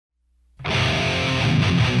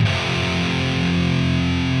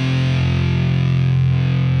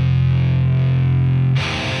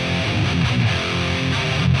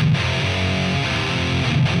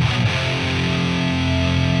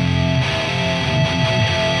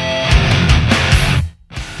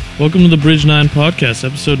Welcome to the Bridge 9 podcast,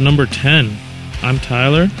 episode number 10. I'm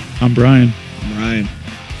Tyler. I'm Brian. I'm Ryan.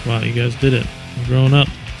 Wow, you guys did it. You're growing up.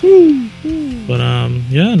 But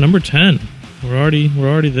yeah, number 10. We're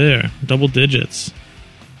already there. Double digits.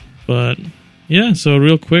 But yeah, so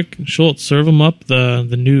real quick, Schultz, serve them up the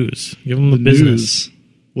news. Give them the business. News.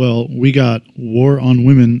 Well, we got War on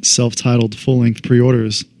Women self-titled full-length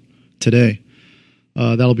pre-orders today.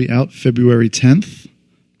 That'll be out February 10th.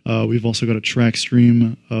 We've also got a track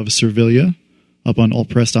stream of Servilia up on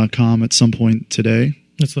altpress.com at some point today.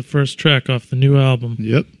 It's the first track off the new album.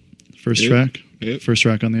 Yep. First track. Yep. First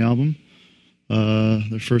track on the album.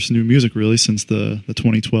 Their first new music, really, since the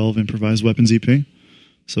 2012 Improvised Weapons EP.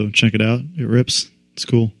 So check it out. It rips. It's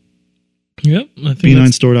cool. Yep. I think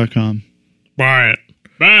B9store.com. Buy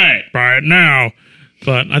it now.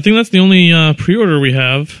 But I think that's the only pre-order we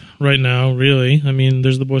have right now, really. I mean,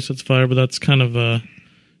 there's the Boy Sets Fire, but that's kind of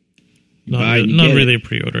not really a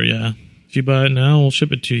pre-order, yeah. If you buy it now, we'll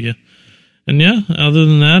ship it to you. And yeah, other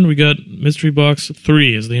than that, we got Mystery Box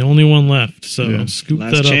 3 is the only one left. So scoop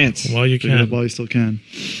Last that chance. up while you Pick it can. up while you still can.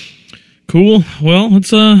 Cool. Well,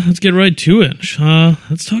 let's get right to it.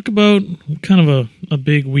 Let's talk about kind of a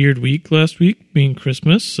big weird week last week, being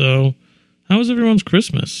Christmas. So, how was everyone's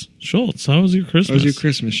Christmas? Schultz, how was your Christmas? How was your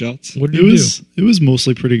Christmas, Schultz? What did you do? It was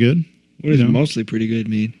mostly pretty good. What does mostly pretty good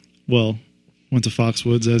mean? Well, went to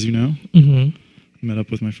Foxwoods, as you know. Mm-hmm. Met up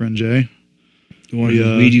with my friend Jay. The one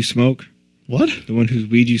whose weed you smoke? What? The one whose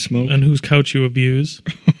weed you smoke? And whose couch you abuse?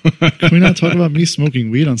 Can we not talk about me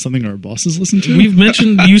smoking weed on something our bosses listen to? We've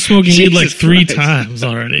mentioned you smoking weed like Jesus 3 Christ. times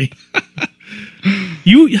already.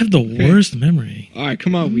 You have the worst memory. All right,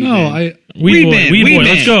 come on, weed No, man. Weed boy, man, weed weed boy,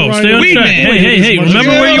 man. let's go. Right, Stay on weed track. man. Hey, Let's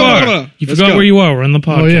remember go. where you are. You Let's forgot go. where you are. We're in the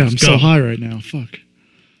podcast. Oh yeah, I'm Go. so high right now. Fuck.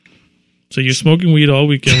 So you're smoking weed all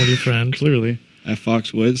weekend with your friend. Clearly. At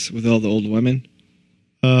Foxwoods with all the old women.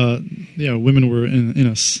 Yeah, women were in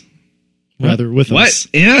us. What? Rather with What? us.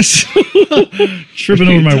 Yes. Tripping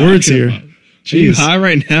over my words here. Are you Jeez. high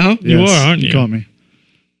right now? You Yes, are, aren't you? caught me.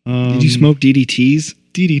 Did you smoke DDTs?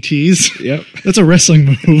 DDTs? Yep. That's a wrestling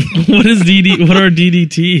move. What is DD? What are He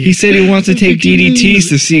DDT? said he wants to take DDTs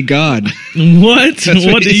to see God. What? That's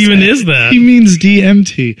What what he even said. is that? He means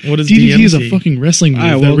DMT. What is DDT is a DMT? fucking wrestling move All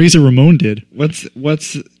right, that well- Razor Ramon did. What's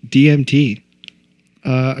DMT?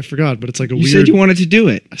 I forgot, but it's like a You weird... said you wanted to do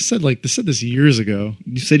it. I said this years ago.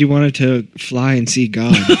 You said you wanted to fly and see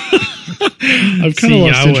God. I've kind See of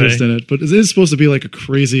lost Yahweh. interest in it, but it is supposed to be like a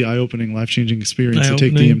crazy, eye-opening, life-changing experience to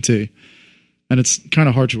take Eye-opening. DMT. And it's kind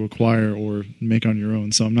of hard to acquire or make on your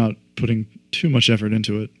own, so I'm not putting too much effort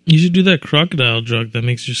into it. You should do that crocodile drug that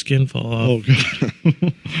makes your skin fall off. Oh,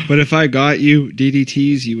 God. But if I got you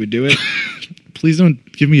DDTs, you would do it? Please don't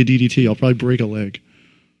give me a DDT. I'll probably break a leg.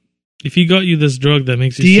 If he got you this drug that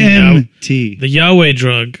makes you see DMT. the Yahweh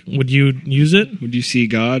drug, would you use it? Would you see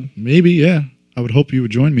God? Maybe, yeah. I would hope you would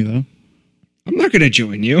join me, though, I'm not going to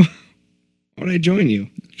join you. Why would I join you?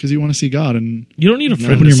 because you want to see God, and You don't need a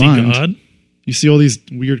friend Open to your see mind. God. you see all these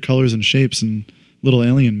weird colors and shapes and little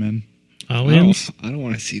alien men. Aliens? I don't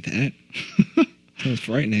want to see that. Sounds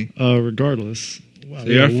frightening. Regardless. Wow, So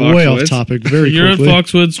you're at way off Foxwoods? topic very You're quickly. at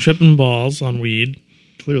Foxwoods tripping balls on weed.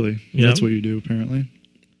 Clearly. Yeah. That's what you do, apparently.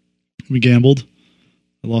 We gambled.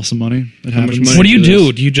 I lost some money. It How much happens. money? What do you for do?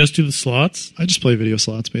 this. Do you just do the slots? I just play video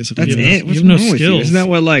slots, basically. That's You it? have What's no wrong with you? skills. Isn't that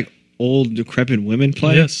what, like, old, decrepit women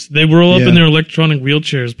play? Yes. They roll up Yeah. in their electronic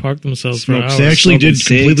wheelchairs, park themselves for Smoke hours. They actually Smoking did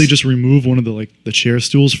completely cigs. just remove one of the chair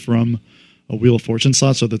stools from a Wheel of Fortune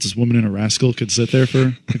slot so that this woman in a rascal could sit there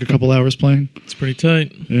for like a couple hours playing. It's pretty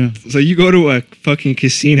tight. Yeah. So you go to a fucking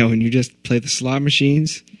casino and you just play the slot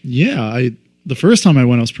machines? Yeah, the first time I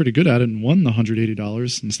went, I was pretty good at it and won the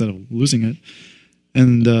 $180 instead of losing it.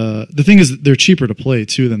 And the thing is, they're cheaper to play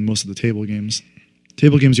too than most of the table games.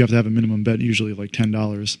 Table games, you have to have a minimum bet, usually like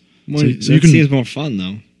 $10. Well, So that you can, seems more fun,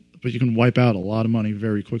 though. but you can wipe out a lot of money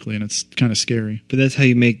very quickly, and it's kind of scary. But that's how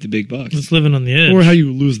you make the big bucks. That's living on the edge. Or how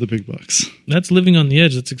you lose the big bucks. That's living on the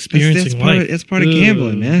edge. That's experiencing life. That's part of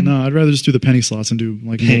gambling, man. No, I'd rather just do the penny slots and do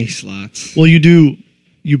like Penny slots. Well,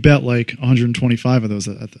 you bet like 125 of those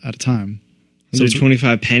at a time. So it's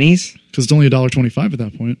 125 pennies? because it's only $1.25 at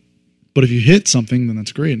that point. But if you hit something, then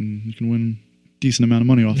that's great, and you can win a decent amount of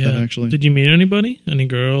money off that. Actually, Did you meet anybody? Any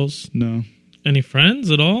girls? no, Any friends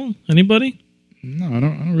at all? Anybody? no, I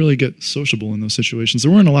don't really get sociable in those situations.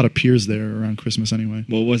 There weren't a lot of peers there around Christmas anyway.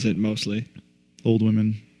 What was it mostly? Old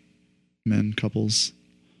women, men, couples,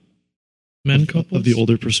 Men couples? of the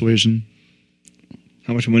older persuasion.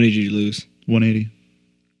 How much money did you lose? 180.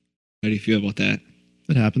 How do you feel about that?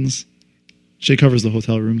 It happens. Shay covers the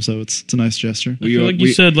hotel room, so it's a nice gesture. I feel like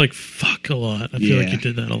you said like fuck a lot. I feel like Yeah. you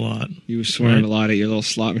did that a lot. You were swearing Right. a lot at your little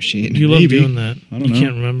slot machine. You love Maybe. doing that. I don't You know.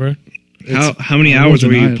 can't remember. How many I will hours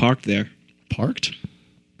were deny you it. parked there Parked?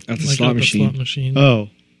 at the Like slot at the machine? slot machine. Oh,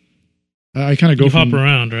 I kind of go you from hop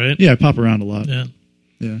around, right? Yeah, I pop around a lot. Yeah.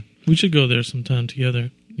 Yeah. We should go there sometime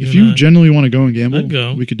together. If and you I. genuinely want to go and gamble, I'd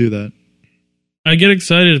go. we could do that. I get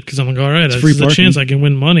excited because I'm like, all right, It's this free is a parking. chance I can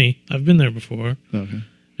win money. I've been there before. Okay.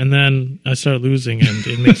 And then I start losing, and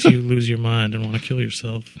it makes you lose your mind and want to kill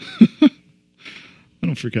yourself. I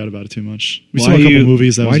don't freak out about it too much. We Why saw a couple you-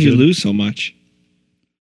 movies that Why was did you good. lose so much?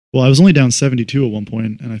 Well, I was only down 72 at one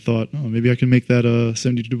point, and I thought, oh, maybe I can make that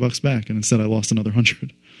 $72 back. And instead, I lost another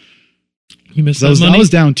 100. You missed 'Cause that money? I was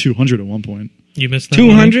down 200 at one point, You missed that money?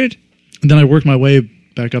 200? and then I worked my way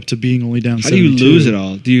back up to being only down. How do you 72. lose it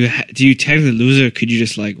all? Do you technically lose it, or could you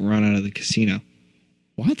just like run out of the casino?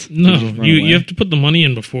 What? No, Just run away. you have to put the money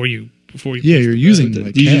in before you. Yeah, place you're the using bet.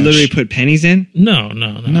 like Do you cash. literally put pennies in? No.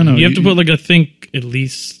 No, You have to you- put like I think at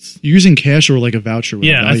least. You're using cash or like a voucher. With a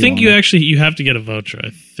Yeah, I value think on you it. actually you have to get a voucher. I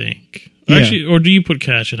think. Yeah. Actually, or do you put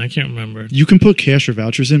cash in? I can't remember. You can put cash or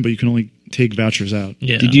vouchers in, but you can only take vouchers out.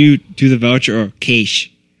 Yeah. Did you do the voucher or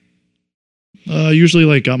cash? Usually,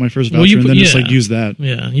 like, got my first voucher Well, you and put- then just yeah. like use that.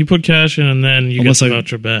 Yeah, you put cash in and then you Unless get the I-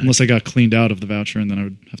 voucher back. Unless I got cleaned out of the voucher, and then I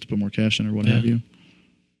would have to put more cash in or what Yeah. have you.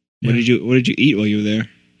 What Yeah. did you eat while you were there?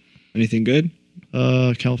 Anything good?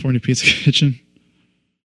 California Pizza Kitchen.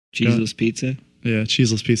 Cheeseless pizza. Yeah,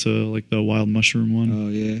 cheeseless pizza, like the wild mushroom one. Oh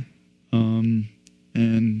yeah.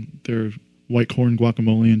 And their white corn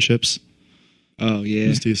guacamole and chips. Oh It yeah.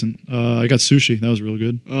 was decent. I got sushi. That was real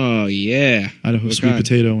good. Oh yeah. Idaho What sweet kind?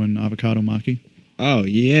 potato and avocado maki. Oh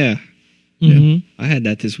yeah. Mhm. I had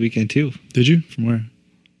that this weekend too. Did you? From where?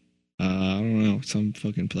 I don't know, some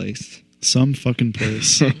fucking place. Some fucking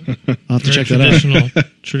place. I'll have to Very check that out.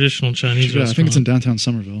 traditional Chinese Yeah, I think it's in restaurant. downtown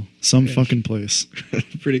Somerville. Some Yeah. fucking place.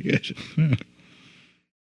 Pretty good.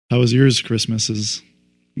 How was yours, Christmases?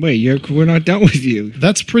 Wait, we're not done with you.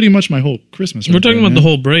 That's pretty much my whole Christmas. We're right talking there, about man. the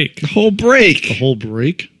whole break. The whole break. The whole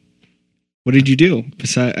break. What did you do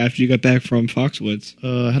besides after you got back from Foxwoods?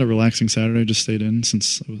 I had a relaxing Saturday. Just stayed in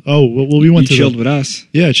since. We went You to chilled with us.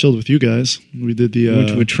 Yeah, I chilled with you guys. We did the We went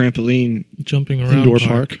to a trampoline. Jumping around indoor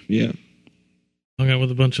park. Yeah. Hung out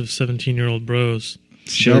with a bunch of 17-year-old bros.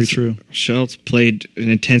 It's very true. Schultz played an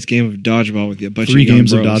intense game of dodgeball with a bunch 3 of young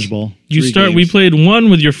games of bros. dodgeball. You 3 start. We games. played one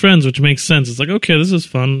with your friends, which makes sense. It's like, okay, this is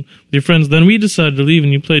fun with your friends. Then we decided to leave,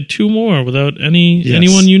 and you played 2 more without Yes.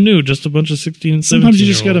 anyone you knew. Just a bunch of 16 and 17. Sometimes you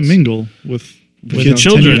just got to mingle with With kids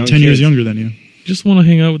children. 10 years younger than you, You just want to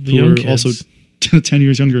hang out with the who young are kids. also 10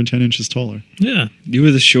 years younger and 10 inches taller. Yeah, You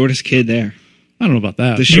were the shortest kid there. I don't know about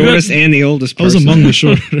that. The You got- shortest and the oldest I was person. among the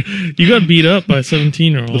short, you got beat up by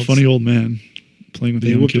 17-year-olds. the funny old man playing with the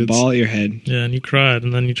They young whipped a kids. ball at your head. Yeah, and you cried,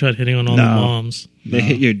 and then you tried hitting on all No. the moms. They No.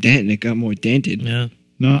 hit your dent and it got more dented. Yeah,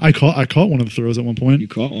 No, I caught one of the throws at one point. You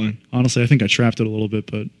caught one. Honestly, I think I trapped it a little bit,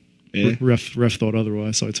 but Yeah. ref thought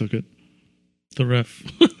otherwise, so I took it. the ref.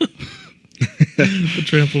 The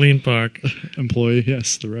trampoline park. Employee,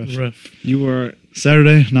 yes, the ref. Ref. You were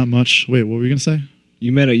Saturday, not much. Wait, what were you gonna say?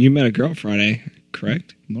 you met a girl Friday,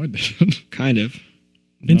 correct? No, I didn't. Kind of.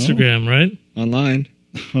 No? Instagram, right? Online.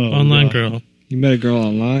 Oh, Online God. girl. You met a girl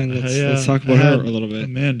online. Let's talk about I had her a little bit.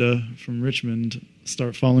 Amanda from Richmond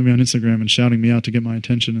start following me on Instagram and shouting me out to get my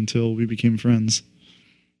attention until we became friends.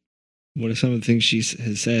 What are some of the things she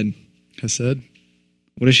has said? Has said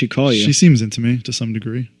What does she call you? she seems into me to some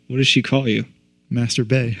degree. What does she call you? Master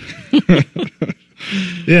Bay.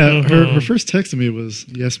 Yeah, her Uh-huh. first text to me was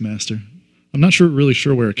yes, Master. I'm not really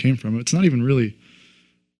sure where it came from. It's not even really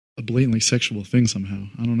a blatantly sexual thing somehow.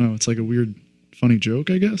 I don't know. It's like a weird, funny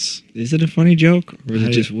joke, I guess. Is it a funny joke or is it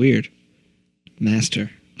I- just weird?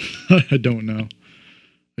 Master. I don't know.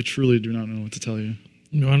 I truly do not know what to tell you.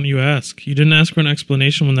 Why don't you ask? You didn't ask for an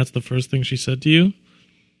explanation when that's the first thing she said to you?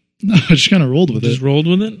 No, I just kind of rolled with Just it. rolled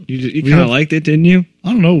with it? You We kind of have- liked it, didn't you?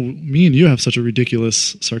 I don't know. Me and you have such a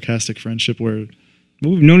ridiculous, sarcastic friendship where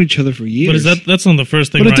Well, we've known each other for years. But that's not the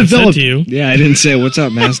first thing But it Ryan said developed- to you. Yeah, I didn't say what's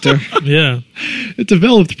up, Master. Yeah. it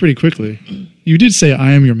developed pretty quickly. You did say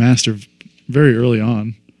I am your master very early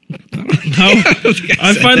on. How,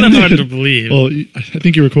 I find that hard to believe. Well, I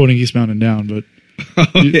think you were quoting Eastbound and Down, but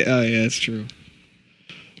Oh yeah, that's true.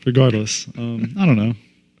 regardless, I don't know.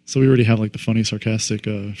 So we already have like the funny, sarcastic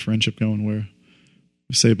friendship going where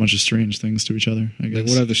we say a bunch of strange things to each other, I guess. Like,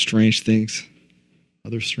 what other strange things?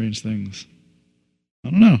 Other strange things? I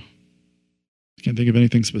don't know. I can't think of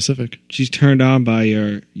anything specific. She's turned on by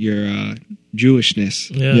your Jewishness.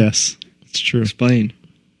 Yeah. Yes, it's true. Explain.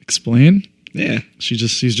 Explain? Yeah. She's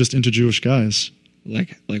just into Jewish guys.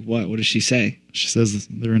 Like what? What does she say? She says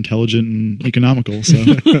they're intelligent and economical, so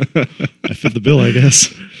I fit the bill, I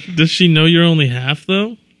guess. Does she know you're only half,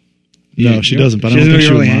 though? No, she doesn't, but she I don't doesn't know think she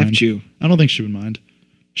you're would only half mind. Jew. I don't think she would mind.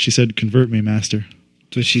 She said, convert me, master.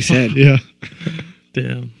 That's what she said. Yeah.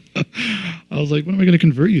 Damn. I was like, what am I going to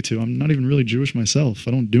convert you to? I'm not even really Jewish myself.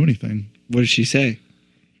 I don't do anything. What did she say?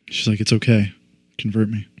 She's like, it's okay. Convert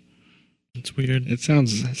me. It's weird. It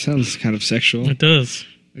sounds kind of sexual. It does.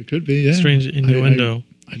 It could be, yeah. Strange innuendo.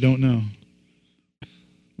 I don't know.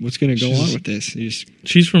 What's going to go She's- on with this? You just,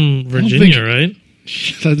 She's from don't Virginia, think- right?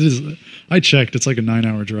 That is, I checked. It's like a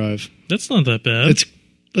 9-hour drive. That's not that bad.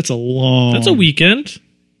 That's a long. That's a weekend.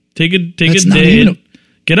 Take a That's not day. even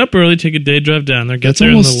Get up early, take a day drive down there, get That's there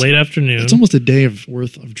in almost- the late afternoon. It's almost a day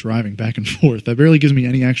worth of driving back and forth. That barely gives me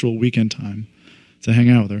any actual weekend time to hang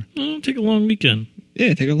out with her. Oh, take a long weekend.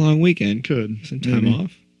 yeah, take a long weekend. Could. Some time maybe.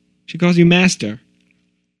 off. She calls you master.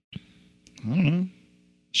 I don't know.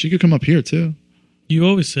 She could come up here too. You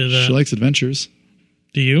always say that. She likes adventures.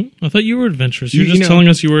 Do you? I thought you were adventurous. You were You just know- telling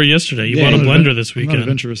us you were yesterday. You Yeah, bought a I'm not blender adven- this I'm not weekend.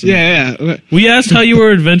 adventurous. Yeah. We asked how you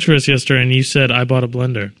were adventurous yesterday, and you said, I bought a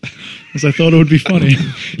blender. Because I thought it would be funny.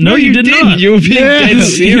 No, you did didn't. not. You were being dead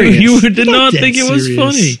serious. You did not dead think it was serious.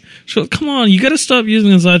 funny. So come on, you got to stop using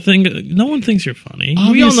this. I think no one thinks you're funny. We all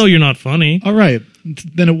Obvious- know you're not funny, All right.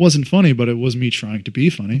 Then it wasn't funny, but it was me trying to be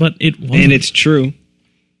funny. but it wasn't. And it's true.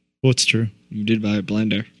 Well, it's true. You did buy a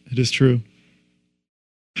blender. It is true.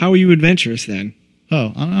 How are you adventurous then?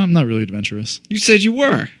 Oh, I'm not really adventurous. You said you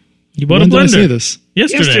were. you bought When a did I say blender this?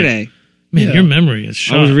 yesterday. Man, Yeah. your memory is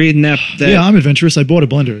shot. I was reading that. Yeah, I'm adventurous. I bought a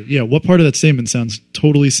blender. Yeah, what part of that statement sounds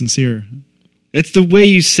totally sincere? It's the way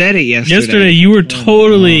you said it Yesterday, you were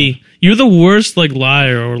totally. You're the worst, like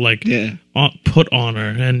liar or like Yeah. put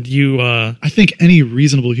oner, and you. I think any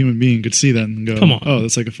reasonable human being could see that and go, Come on. oh,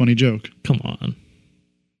 that's like a funny joke. Come on.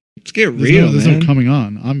 Let's get There's, real, there's man. no coming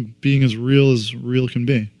on. I'm being as real can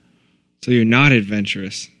be. So you're not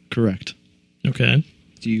adventurous. Correct. Okay.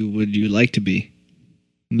 Would you like to be?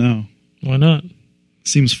 No. Why not?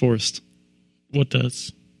 Seems forced. What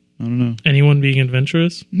does? I don't know. Anyone being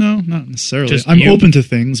adventurous? No, not necessarily. Just I'm you? open to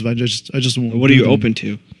things, but I just won't What are do you them. open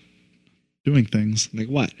to? Doing things Like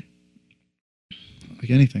what? like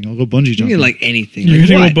anything. I'll go bungee You jumping. mean like anything? You're Like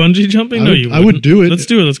gonna what? go bungee jumping? I No, would- you I would wouldn't. do it. Let's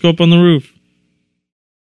do it. Let's go up on the roof.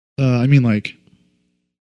 I mean, like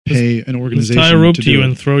pay an Let's organization tie a rope to to you do it.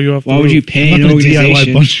 and throw you off the Why roof. would you pay I'm an not gonna DIY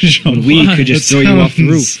organization bungee jump. when we could just That throw you off the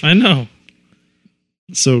sounds- roof? I know.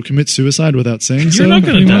 So commit suicide without saying so? You're not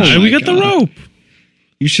going to Pretty much. die. Oh We my got the God. rope.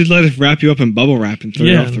 You should let us wrap you up in bubble wrap and throw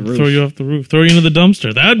you Yeah, off the and roof. throw you off the roof. Throw you into the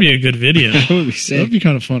dumpster. That would be a good video. That would be That'd sick. be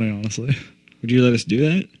kind of funny, honestly. Would you let us do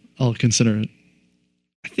that? I'll consider it.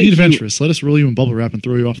 I Be think adventurous. Let us roll you in bubble wrap and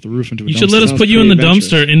throw you off the roof into a You dumpster. should let us Sounds put you in the pretty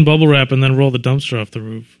adventurous. dumpster in bubble wrap and then roll the dumpster off the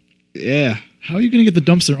roof. Yeah. How are you going to get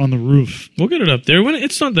the dumpster on the roof? We'll get it up there. When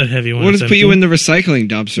it's not that heavy. When We'll it's just put you empty. in the recycling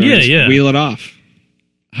dumpster Yeah, and just yeah. wheel it off.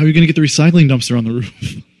 How are you going to get the recycling dumpster on the roof?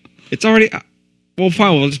 It's already... Well,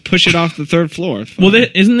 fine. We'll just push it off the third floor. It's Well, fine.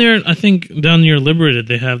 isn't there? I think down near Liberated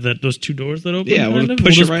they have those two doors that open. Yeah, we'll kind just of?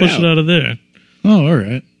 push it just right push out. it out of there. Oh, all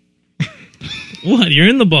right. What? You're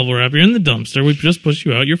in the bubble wrap. You're in the dumpster. We just push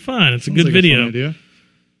you out. You're fine. It's a Sounds good like video. fun idea.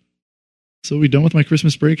 So we done with my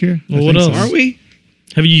Christmas break here? Well, I what think else? Are we?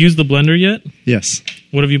 Have you used the blender yet? Yes.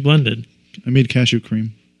 What have you blended? I made cashew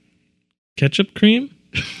cream. Ketchup cream?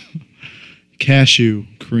 Cashew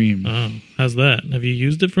cream. Oh, how's that? Have you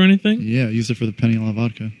used it for anything? Yeah, I used it for the penny la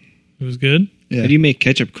vodka. It was good. Yeah. How do you make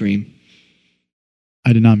ketchup cream?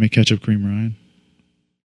 I did not make ketchup cream, Ryan.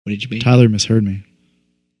 What did you make? Tyler misheard me.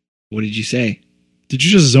 What did you say? Did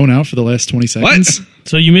you just zone out for the last 20 seconds? What?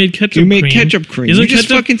 So you made ketchup. You made cream. ketchup cream. Isn't You just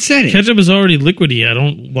ketchup- fucking said it. Ketchup is already liquidy. I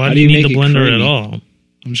don't. Why How do do you you need the make it blender at creamy? all?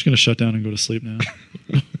 I'm just going to shut down and go to sleep now.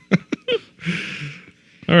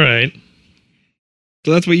 All right.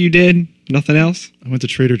 So that's what you did? Nothing else? I went to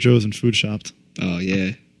Trader Joe's and food shopped. Oh,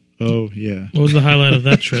 yeah. Oh, yeah. What was the highlight of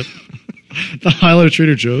that trip? The highlight of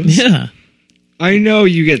Trader Joe's? Yeah. I know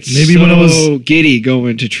you get Maybe so when I was- giddy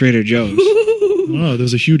going to Trader Joe's. Oh, there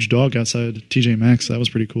was a huge dog outside TJ Maxx. That was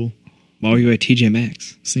pretty cool. Why were you at TJ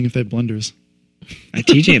Maxx? Seeing if they had blenders. At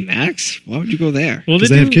TJ Maxx? Why would you go there? Well, Because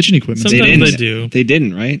they have kitchen equipment. Sometimes didn't. they do. They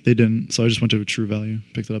didn't, right? They didn't, so I just went to a True Value,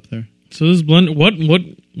 picked it up there. So this blender. What?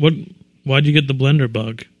 Why'd you get the blender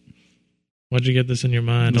bug? Why'd you get this in your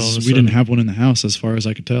mind all of a We sudden? didn't have one in the house, as far as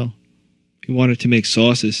I could tell. He wanted to make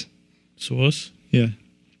sauces. sauce. Yeah.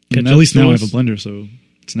 And Ketchup at least now I have a sauce? blender, so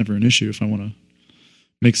it's never an issue if I want to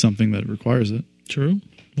make something that requires it. True.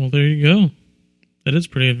 Well, there you go. That is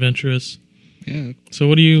pretty adventurous. Yeah. So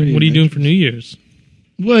what are you Pretty doing for New Year's?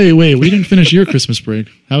 Wait, we didn't finish your Christmas break.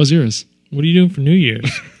 How was yours? What are you doing for New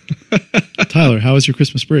Year's? Tyler, how was your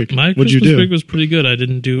Christmas break? My What'd Christmas you do? break was pretty good. I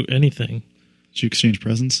didn't do anything. Did you exchange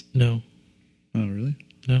presents? No. Oh, really?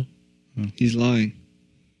 No. He's lying.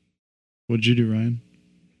 What did you do, Ryan?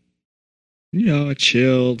 You know, I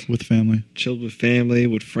chilled With family? with family,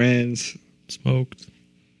 with friends, Smoked.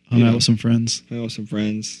 Hung You out know. with some friends, I with some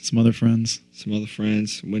friends, some other friends. some other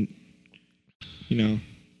friends. Went, you know,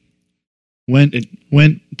 Went, It-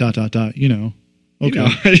 you know. Okay. you know,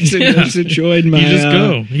 I just enjoyed my You just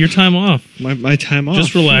go. Your time off. my time off.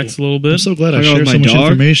 Just relax a little bit. I'm so glad I Hung out share with so my much dog.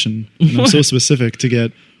 information. And I'm so What? specific to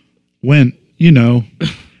get went, you know,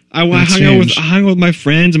 I hung exchange. out with my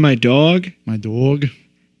friends and my dog. my dog.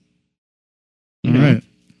 You All know. right.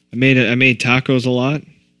 I made tacos a lot.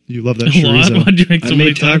 You love that a lot. chorizo. Why'd you make I so many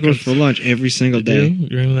made tacos tacos for lunch every single Did day. you?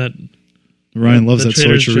 You're in that. Ryan loves The that soy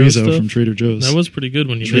Trader Joe's chorizo stuff? from Trader Joe's. That was pretty good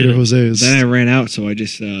when you Trader made it. Jose's. Then I ran out, so I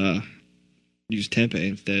just used tempeh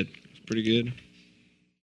instead. It's pretty good.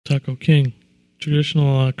 Taco King.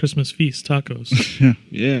 Traditional Christmas feast tacos. Yeah.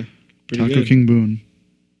 Yeah, pretty Taco good. King Boone.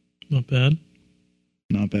 Not bad.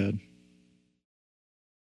 Not bad.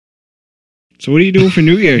 So what are you doing for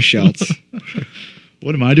New Year's, Schultz?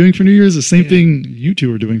 What am I doing for New Year's? The same thing you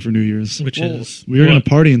two are doing for New Year's. Which Well, is. We are going what? to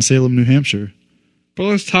party in Salem, New Hampshire. But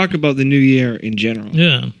let's talk about the new year in general.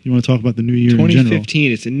 Yeah. You want to talk about the New Year in general?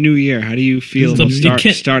 2015, it's a new year. How do you feel It's about a- it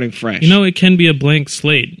can't- starting fresh? You know, it can be a blank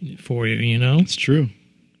slate for you, you know? It's true.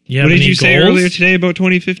 You have what did any you say goals? earlier today about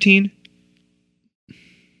 2015? I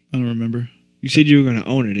don't remember. You said you were going to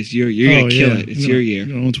own it. You're going to kill it. It's your year. I'm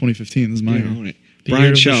going to own 2015. This is my You're year. going to own it. The year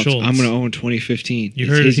Brian of the Schultz, Schultz. I'm going to own 2015. You It's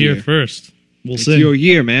heard it his here year. first. We'll It's see. your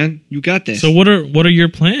year, man. You got this. So what are your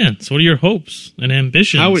plans? What are your hopes and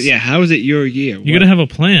ambitions? How is it your year? You got to have a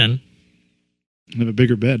plan. I have a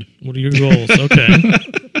bigger bed. What are your goals? Okay.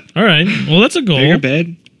 All right. Well, that's a goal. bigger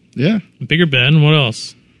bed. Yeah. Bigger bed. And what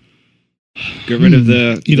else? Get rid of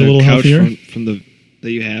the Eat a the little couch healthier. from the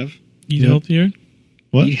that you have. Eat Yep. healthier.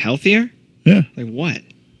 What? Eat healthier. Yeah. Like what? I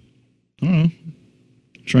don't know.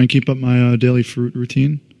 Try and keep up my daily fruit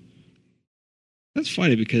routine. That's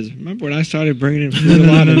funny because remember when I started bringing in fruit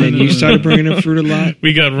a lot, and then you started bringing in fruit a lot.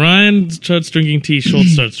 We got Ryan starts drinking tea.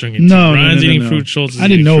 Schultz starts drinking tea. No, Ryan's no, no, eating no. fruit. Schultz is I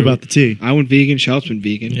didn't eating know fruit. about the tea. I went vegan. Schultz went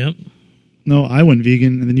vegan. Yep. No, I went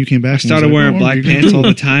vegan, and then you came back. I and started was like, wearing "Oh, I'm black vegan." pants all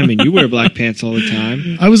the time, and you wear black pants all the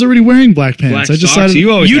time. I was already wearing black pants. Black I socks. decided.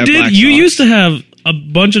 You always You have did. black You socks. used to have a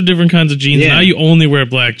bunch of different kinds of jeans. Yeah. Now you only wear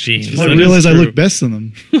black jeans. I That is realized I true. looked best in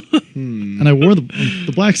them, and I wore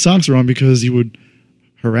the black socks were on because you would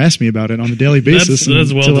harass me about it on a daily basis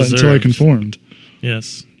That's well until I deserved. conformed.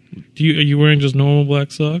 Yes. Are you wearing just normal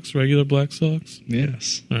black socks? Regular black socks?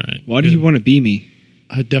 Yes, All right. Why do you want to be me?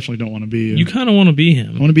 I definitely don't want to be. You kind of want to be I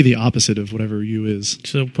him. want to be the opposite of whatever you is.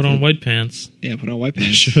 So put on white pants. Yeah, put on white I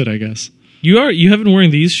pants. should, I guess. You have been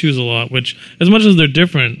wearing these shoes a lot, which as much as they're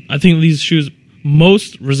different, I think these shoes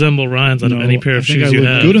most resemble Ryan's out of No, any pair of I think shoes I you look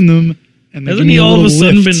have. good in them. And they Hasn't give me he all of a little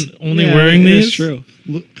sudden lift. been only Yeah, wearing it these? is true.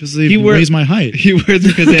 Because they He wear- raise my height. He wears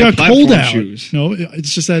them because It they have got cold platform out. shoes. No,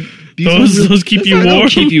 it's just that these Those, aren't those keep you That's not warm. gonna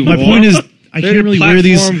keep you my warm. point is, I They're can't really wear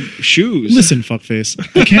these. platform shoes. Listen, fuckface.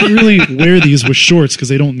 I can't really wear these with shorts because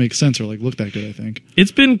they don't make sense or like look that good. I think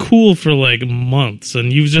It's been cool for like months,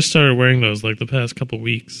 and you've just started wearing those like the past couple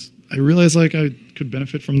weeks. I realized like I could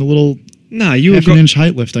benefit from the little Nah, you half would an go. inch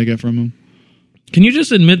height lift I get from them. Can you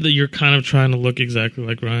just admit that you're kind of trying to look exactly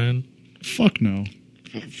like Ryan? Fuck no.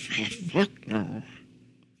 Fuck no.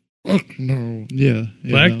 Fuck no. Yeah.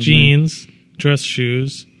 Black that was jeans, dress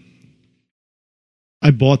shoes. me.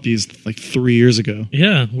 I bought these like 3 years ago.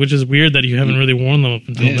 Yeah, which is weird that you haven't really worn them up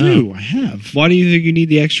until Yeah. now. Do I have? Why do you think you need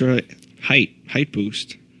the extra height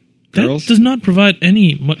boost? That Girls? does not provide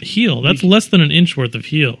any heel. That's less than an inch worth of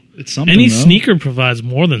heel. It's something. Any though. sneaker provides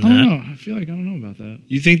more than I don't that. know. I feel like I don't know about that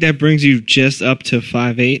You think that brings you just up to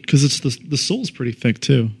 5'8"? because it's the sole's pretty thick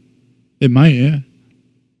too. It might, yeah,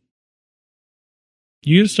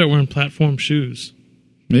 You got to start wearing platform shoes.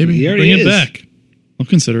 maybe. He already Bring it is. back. I'll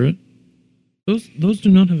consider it. Those do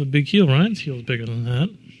not have a big heel. Ryan's heel is bigger than that.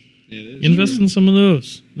 Invest in some of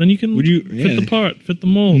those. Then you can Would you- fit yeah. the part, fit the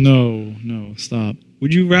mold. No, stop.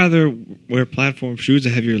 Would you rather wear platform shoes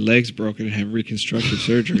and have your legs broken and have reconstructive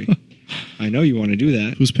surgery? I know you want to do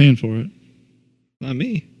that. Who's paying for it? Not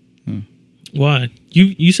me. Why?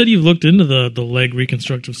 You said you've looked into the leg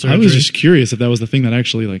reconstructive surgery. I was just curious if that was the thing that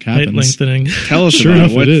actually like height happens. lengthening. Tell us Sure about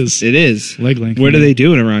enough, it. What- it is. It is. Leg length. Where do they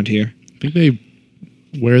do it around here? I think they.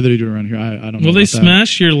 Where do they do it around here? I don't know. Well, they about that.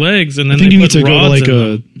 smash your legs and I then think they you need put to go to rods like in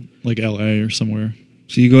them. Like LA or somewhere.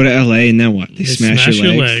 So you go to LA and then what? They They smash,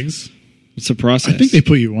 your legs. What's the process? I think they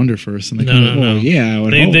put you under first, and they No, kind of. no, no. Well, yeah, I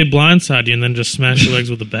would They hope. blindside you and then just smash your legs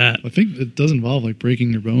with a bat. I think it does involve like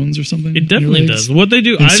breaking your bones or something. It in your definitely legs. does. What they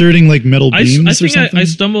do, Inserting like metal I beams or think something. I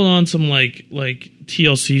stumbled on some like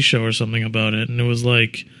TLC show or something about it, and it was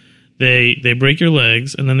like they break your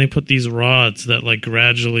legs and then they put these rods that like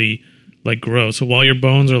gradually like grow. So while your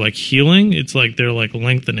bones are like healing, it's like they're like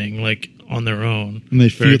lengthening like on their own. and they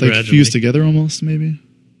very fuse gradually. together almost, maybe.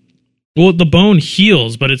 Well, the bone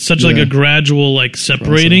heals, but it's such like Yeah. a gradual like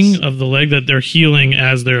separating Process. of the leg that they're healing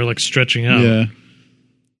as they're like stretching out. Yeah,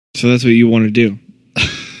 So that's what you want to do.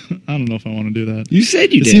 I don't know if I want to do that. You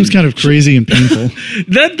said you It did. seems kind of crazy and painful.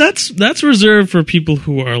 That's reserved for people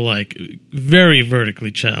who are like very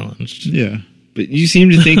vertically challenged. Yeah. But you seem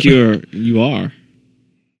to think you are.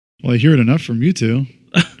 Well, I hear it enough from you two.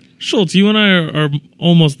 Schultz, you and I are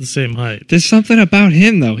almost the same height. There's something about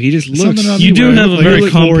him though. He just looks. Something about You me do where I have look a like very you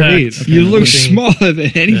look 4'8", compact- You look looking- smaller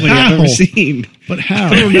than anybody I've ever How? seen. But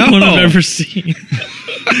how? Anyone I've ever seen.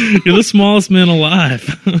 You're the smallest man alive.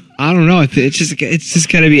 I don't know. It's just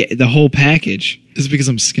gotta be the whole package. Is it because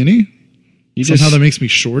I'm skinny? You Somehow just, that makes me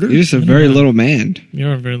shorter? you're just a very little man,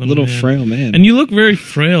 You're a very little man. frail man. And you look very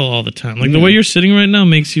frail all the time. Like the Yeah. way you're sitting right now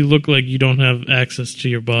makes you look like you don't have access to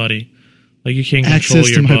your body. Like you can't control access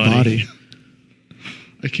your to my body.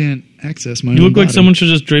 I can't access my You own look like body. someone should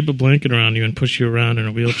just drape a blanket around you and push you around in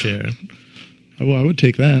a wheelchair. Well, I would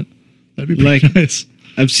take that. That'd be pretty Like- nice.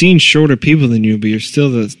 I've seen shorter people than you, but you're still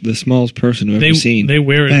the smallest person I've ever seen. They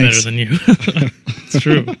wear it Thanks. better than you. It's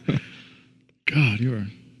true. God, you are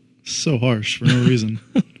so harsh for no reason.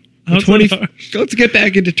 How's 20 that harsh? Let's get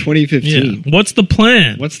back into 2015. Yeah. What's the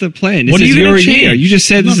plan? What's the plan? What This are is you gonna your year. change? You just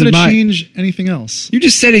said I'm this not is going to my. change anything else. You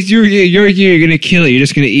just said it's your year. Your year. You're going to kill it. You're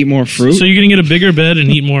just going to eat more fruit. So you're gonna get a bigger bed and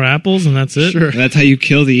eat more apples, and that's it? Sure. That's how you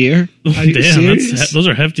kill the year. Are you Damn, serious? those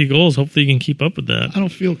are hefty goals. Hopefully you can keep up with that. I don't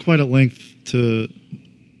feel quite at length to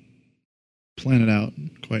plan it out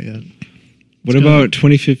quite yet. What about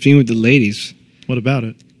 2015 with the ladies? What about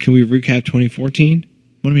it? Can we recap 2014?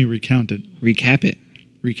 What do you mean recount it? Recap it.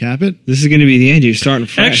 Recap it? This is going to be the end. You're starting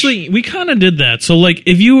fresh. Actually, we kind of did that. So, like,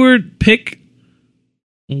 if you were to pick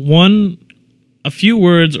a few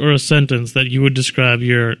words or a sentence that you would describe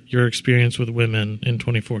your experience with women in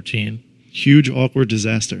 2014. Huge, awkward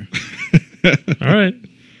disaster. All right.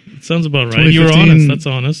 Sounds about right. You were 2015 honest. That's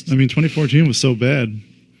honest. I mean, 2014 was so bad.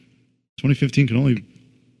 2015 can only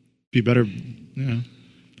be better. Yeah.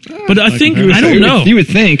 But I think, comparison. I don't know. You would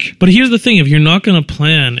think. But here's the thing. If you're not going to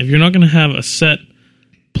plan, if you're not going to have a set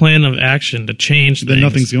plan of action to change Then things,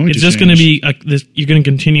 nothing's going it's to just going to be, you're going to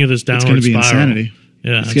continue this downward It's going to be spiral. insanity.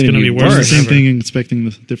 Yeah, it's gonna going to be be worse. worse. Same than ever. thing, expecting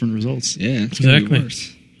the different results. Yeah, it's gonna Exactly. be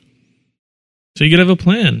worse. So you could have a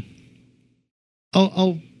plan.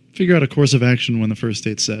 I'll figure out a course of action when the first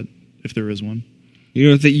date's set, if there is one. You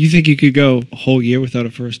know, you think you could go a whole year without a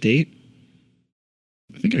first date?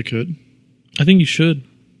 I think I could. I think you should.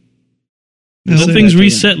 I'll Let say things that,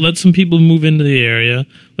 reset. Let some people move into the area.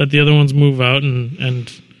 Let the other ones move out and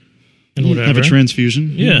whatever. Have a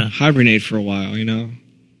transfusion. Yeah. Hibernate for a while, you know?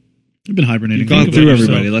 I've been hibernating. You've gone about through yourself.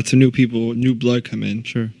 everybody. Let some new blood come in.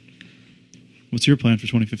 Sure. What's your plan for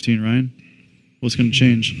 2015, Ryan? What's going to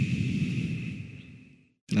change?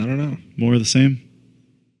 I don't know. More of the same?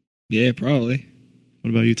 Yeah, probably. What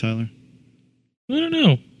about you, Tyler? I don't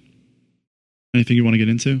know. Anything you want to get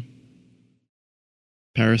into?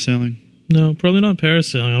 Parasailing? No, probably not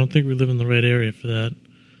parasailing. I don't think we live in the right area for that.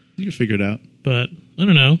 You can figure it out. But I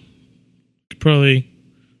don't know. Probably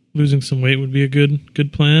losing some weight would be a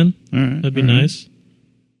good plan. All right. That'd be all right. nice.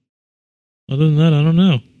 Other than that, I don't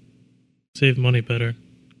know. Save money better.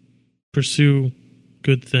 Pursue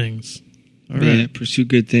good things. All right. Yeah, pursue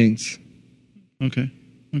good things. Okay.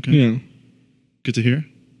 Okay. You know, Good to hear.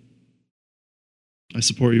 I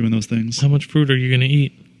support you in those things. How much fruit are you going to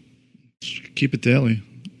eat? Keep it daily.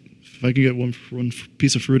 If I could get one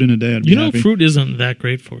piece of fruit in a day, I'd be You know, happy. fruit isn't that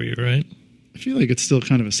great for you, right? I feel like it's still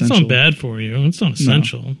kind of It's essential. not bad for you. It's not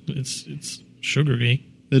essential. It's sugary.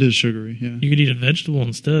 It is sugary, yeah. You could eat a vegetable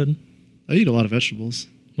instead. I eat a lot of vegetables.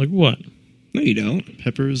 Like what? no, you don't.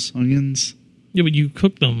 Peppers, onions. Yeah, but you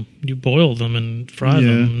cook them. You boil them and fry Yeah.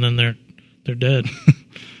 them, and then they're dead.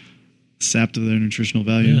 Sapped of their nutritional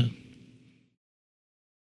value. Yeah.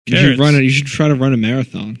 You should, you should try to run a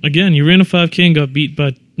marathon. Again, you ran a 5K and got beat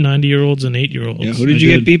by 90-year-olds and 8-year-olds. Yeah, who did I you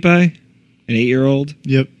did. get beat by? An 8-year-old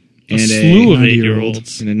Yep. A and slew of 90-year-old.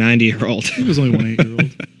 8-year-olds. and a 90-year-old. I think it was only one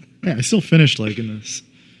 8-year-old. Yeah, I still finished like in this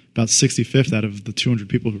about 65th out of the 200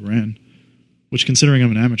 people who ran. Which, considering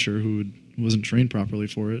I'm an amateur who wasn't trained properly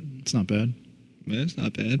for it, it's not bad. That's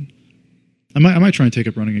not bad. I might try and take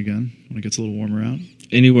up running again when it gets a little warmer out.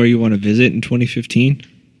 Anywhere you want to visit in 2015?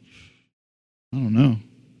 I don't know.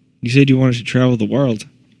 You said you wanted to travel the world.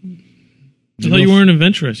 I thought you weren't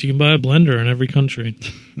adventurous. You can buy a blender in every country.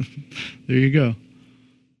 There you go.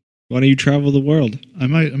 Why don't you travel the world? I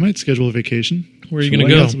might schedule a vacation. Where are you going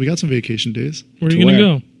to go? We got some vacation days. Where are you going to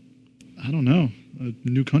go? I don't know. A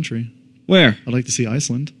new country. Where? I'd like to see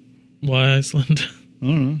Iceland. Why Iceland? I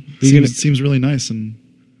don't know. Seems really nice and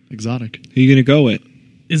exotic. Who are you going to go with?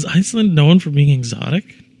 Is Iceland known for being exotic?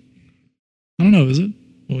 I don't know. Is it?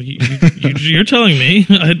 Well, you're telling me.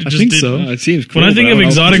 I think so. Oh, it seems cool. When I think of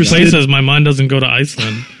exotic places, my mind doesn't go to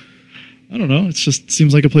Iceland. I don't know. It just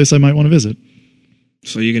seems like a place I might want to visit.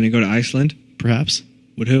 So you're going to go to Iceland? Perhaps.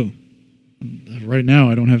 With who? Right now,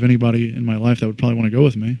 I don't have anybody in my life that would probably want to go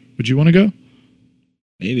with me. Would you want to go?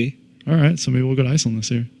 Maybe. All right. So maybe we'll go to Iceland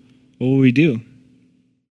this year. What will we do?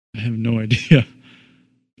 I have no idea.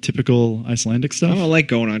 Typical Icelandic I stuff? don't like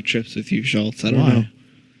going on trips with you, Schultz. I don't know.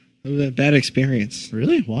 It was a bad experience.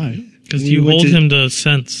 Really? Why? Because you hold him to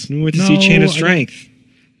sense. We went to see Chain of Strength.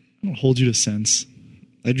 I don't hold you to sense.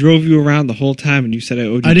 I drove you around the whole time and you said I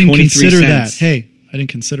owed you 23 I didn't consider cents. that. Hey, I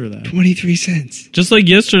didn't consider that. 23 cents. Just like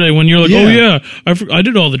yesterday when you're like, oh yeah, I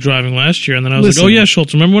did all the driving last year. And then I was like, oh yeah,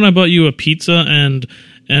 Schultz, remember when I bought you a pizza and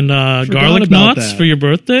garlic knots for your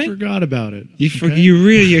birthday? Forgot about it.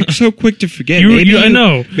 You're so quick to forget. I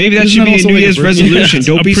know. Maybe that should be a New Year's resolution. Yes,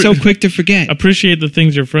 Don't be so quick to forget. Appreciate the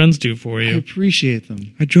things your friends do for you. I appreciate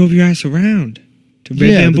them. I drove your ass around.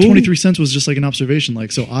 The 23 cents was just like an observation.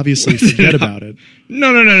 Like, so obviously forget about it.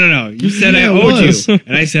 No. You said I owed you.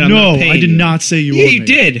 And I said I'm not paying you. No, I did not say you owed me. Yeah, you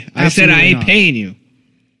did. I said I ain't paying you.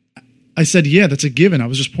 I said, yeah, that's a given. I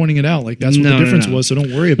was just pointing it out. Like, that's what the difference was, so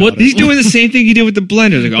don't worry about it. He's doing the same thing he did with the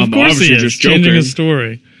blender. Like, of course he is. Just changing his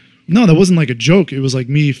story. No, that wasn't like a joke. It was like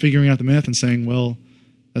me figuring out the math and saying, well,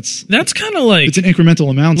 that's kind of like... It's an incremental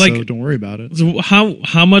amount, so don't worry about it. So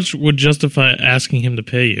how much would justify asking him to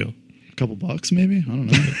pay you? A couple bucks, maybe? I don't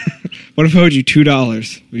know. What if I owed you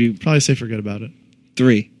 $2? Would you probably say forget about it?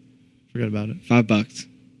 $3. Forget about it. $5.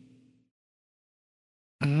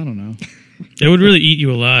 I don't know. It would really eat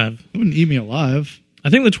you alive. It wouldn't eat me alive. I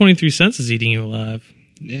think the 23 cents is eating you alive.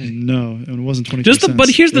 Yeah. No, it wasn't 23 cents. But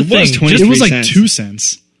here's the thing. It was like 2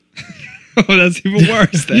 cents. Oh, that's even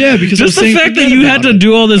worse. Yeah, because just the fact that you had to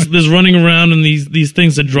do all this running around and these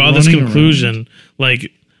things to draw this conclusion,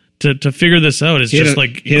 like to figure this out, is just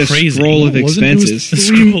like crazy. A scroll of expenses.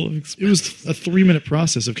 It was a 3-minute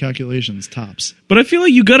process of calculations tops. But I feel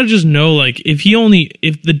like you got to just know, like, if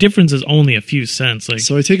the difference is only a few cents, like.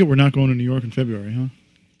 So I take it we're not going to New York in February, huh?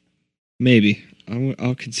 Maybe.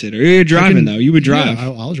 I'll consider. You're driving though. You would drive.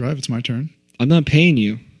 Yeah, I'll drive. It's my turn. I'm not paying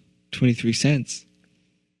you 23 cents.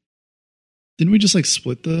 Didn't we just like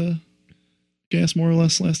split the gas more or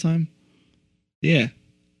less last time? Yeah.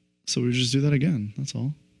 So we would just do that again. That's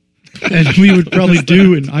all. And we would probably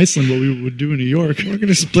do in Iceland what we would do in New York. We're going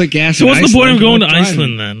to split gas. So what's the point of going to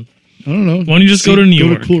Iceland then? I don't know. Why don't you just go to New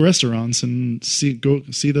York? Go to cool restaurants and see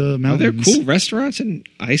the mountains. Are there cool restaurants in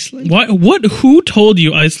Iceland? Who told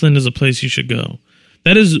you Iceland is a place you should go?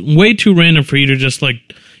 That is way too random for you to just like.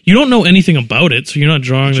 You don't know anything about it, so you're not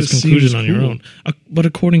drawing this conclusion on your own. But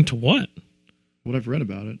according to what? What I've read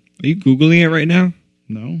about it. Are you Googling it right now?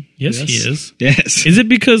 No. Yes, he is. Yes. Is it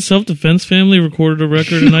because Self-Defense Family recorded a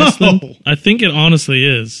record in Iceland? I think it honestly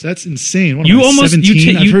is. That's insane. What, you almost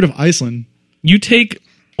 17? I've heard of Iceland. You take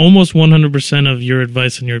almost 100% of your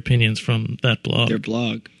advice and your opinions from that blog. Their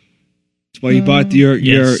blog. That's why you bought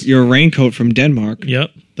your raincoat from Denmark. Yep.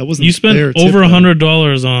 That wasn't. You spent their over tip,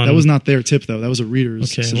 $100 on. That was not their tip though. That was a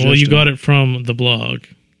reader's. Okay. Suggestion. Well, you got it from the blog.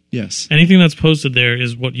 Yes. Anything that's posted there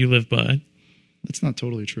is what you live by. That's not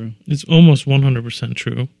totally true. It's almost 100%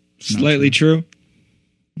 true. Slightly true?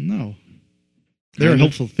 No. There are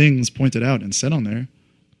helpful things pointed out and said on there.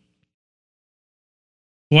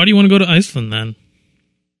 Why do you want to go to Iceland then?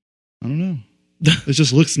 I don't know. It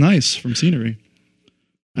just looks nice from scenery.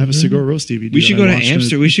 I have a cigar roast DVD. We should go to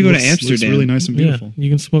Amsterdam. We should go to Amsterdam. It's really nice and beautiful. Yeah, you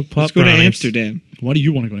can smoke pot. Let's go to Amsterdam. Why do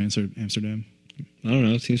you want to go to Amsterdam? I don't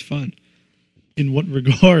know. It seems fun. In what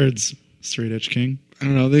regards, Straight Edge King? I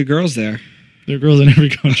don't know. There are girls there. There are girls in every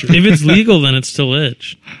country. If it's legal, then it's still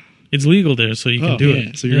edge. It's legal there, so you can do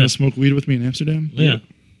it. So you're going to smoke weed with me in Amsterdam? Yeah.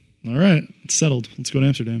 All right. It's settled. Let's go to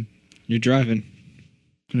Amsterdam. You're driving.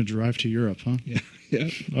 I'm going to drive to Europe, huh? Yeah.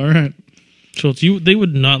 All right. Schultz, they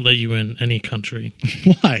would not let you in any country.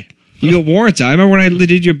 Why? You got warrants. I remember when I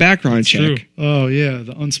did your background check. True. Oh, yeah.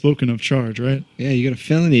 The unspoken of charge, right? Yeah, you got a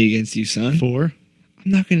felony against you, son. 4?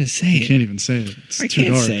 I'm not going to say it. You can't even say it. It's too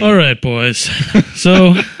dark. Say it. All right, boys.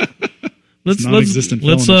 So let's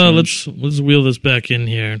wheel this back in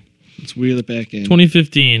here. Let's wheel it back in.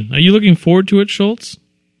 2015. Are you looking forward to it, Schultz?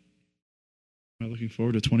 Am I looking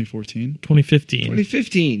forward to 2014? 2015.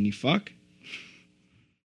 2015, you fuck.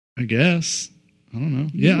 I guess. I don't know.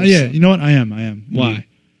 Yeah. You know what? I am. Why?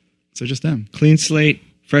 So I just am. Clean slate,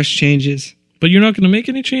 fresh changes. But you're not going to make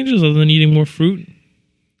any changes other than eating more fruit?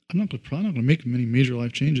 I'm probably not going to make many major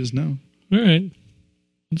life changes, no. All right.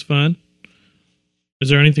 That's fine. Is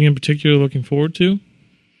there anything in particular you're looking forward to?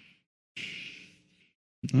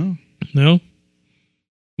 No. No?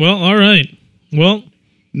 Well, all right. Well,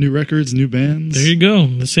 new records, new bands. There you go.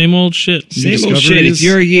 The same old shit. Same old shit. It's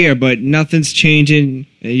your year, but nothing's changing.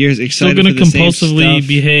 You're excited Still going to for the compulsively same stuff.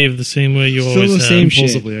 behave the same way you Still always the have. same shit.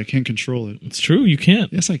 Compulsively. I can't control it. It's true. You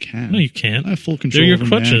can't. Yes, I can. No, you can't. I have full control They're your over my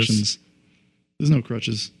crutches. actions. There's no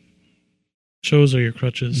crutches. Shows are your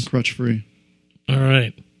crutches. I'm crutch free. All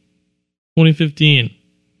right. 2015.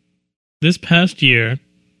 This past year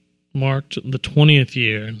marked the 20th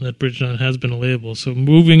year that Bridge 9 has been a label. So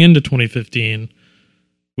moving into 2015,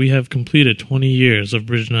 we have completed 20 years of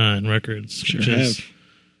Bridge 9 Records. Sure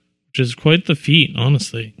which is quite the feat,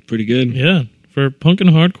 honestly. Pretty good. Yeah. For punk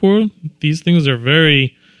and hardcore, these things are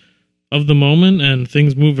very of the moment and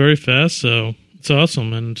things move very fast, so it's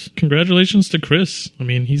awesome. And congratulations to Chris. I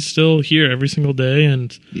mean, he's still here every single day,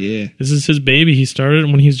 and yeah, this is his baby. He started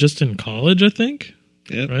when he's just in college, I think.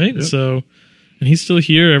 Yep. Right? Yep. So, and he's still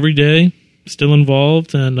here every day, still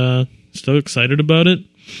involved, and still excited about it.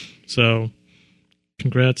 So,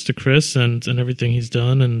 congrats to Chris and everything he's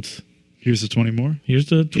done. And here's the 20 more. Here's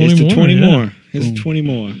the 20 Here's more. the 20 yeah. more. Here's Boom. 20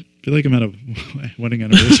 more. I feel like I'm at a wedding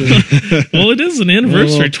anniversary. Well, it is an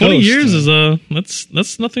anniversary. little 20 toast. years is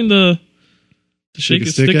that's nothing to shake a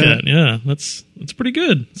stick at. Yeah, that's pretty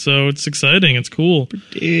good. So it's exciting. It's cool.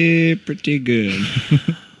 Pretty good.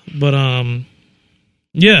 But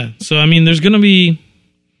yeah. So I mean, there's gonna be,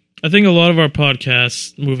 I think a lot of our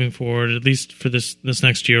podcasts moving forward, at least for this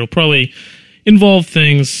next year, will probably involve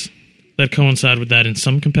things that coincide with that in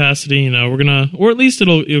some capacity. You know, we're gonna, or at least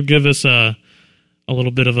it'll give us a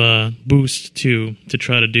little bit of a boost to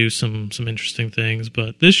try to do some interesting things.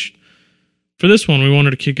 But for this one, we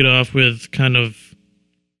wanted to kick it off with kind of,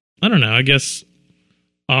 I don't know, I guess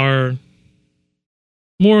our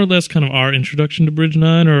more or less kind of our introduction to Bridge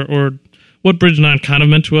 9 or what Bridge 9 kind of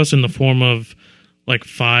meant to us in the form of like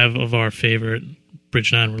 5 of our favorite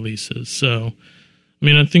Bridge 9 releases. So, I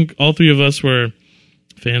mean, I think all 3 of us were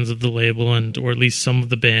fans of the label or at least some of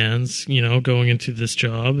the bands, you know, going into this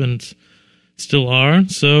job, and still are.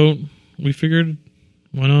 So we figured,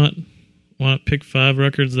 why not pick 5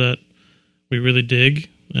 records that we really dig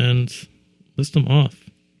and list them off.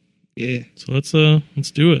 Yeah. So let's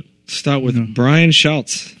do it. Start with Brian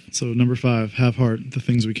Schultz. So number 5, Have Heart, The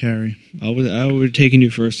Things We Carry. I would have taken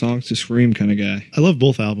you for a Songs to Scream kind of guy. I love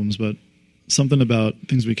both albums, but something about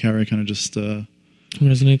Things We Carry kind of just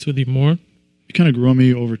Resonates with you more? it kind of grew on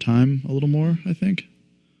me over time a little more, I think.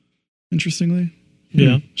 Interestingly.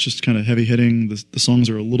 Yeah. It's just kind of heavy hitting. The songs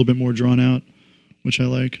are a little bit more drawn out, which I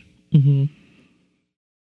like. Mm-hmm.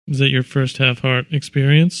 Was that your first Have Heart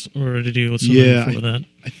experience, or did you listen to it before that?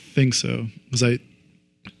 I think so. Because I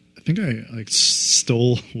think I like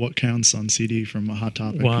stole What Counts on CD from a Hot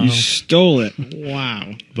Topic. Wow. You stole it.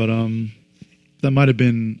 Wow. But that might have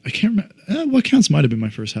been, I can't remember. What Counts might have been my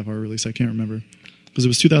first Have Heart release. I can't remember. Because it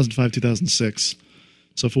was 2005, 2006.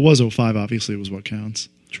 So if it was 05, obviously it was What Counts.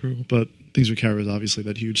 True. But Things We Carry is obviously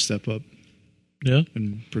that huge step up Yeah.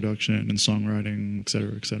 in production and songwriting, et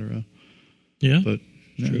cetera, et cetera. Yeah. But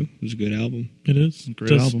yeah, True. It was a good album. It is.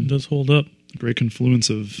 Great album. It does hold up. great confluence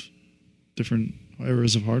of different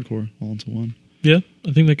eras of hardcore all into one. Yeah,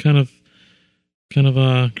 I think they kind of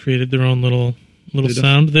created their own little They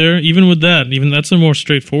sound there. Even with that, that's a more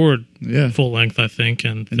straightforward Yeah. full length, I think.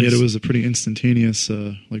 And Yet it was a pretty instantaneous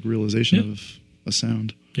realization Yeah. of a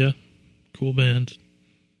sound. Yeah, cool band.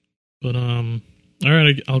 But all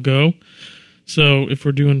right, I'll go. So if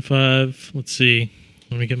we're doing 5, let's see.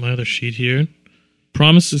 Let me get my other sheet here.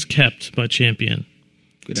 Promises Kept by Champion.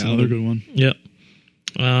 Good That's album. another good one.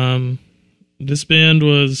 Yep. This band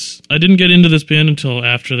I didn't get into this band until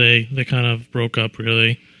after they kind of broke up,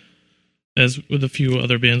 really, as with a few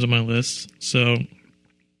other bands on my list. So,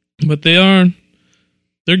 but they're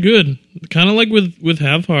good. Kind of like with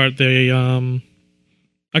Have Heart,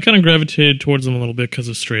 I kind of gravitated towards them a little bit because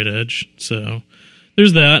of Straight Edge. So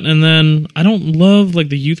there's that. And then I don't love like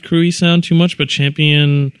the Youth Crew sound too much, but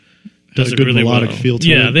Champion does Has a it good really melodic well. feel to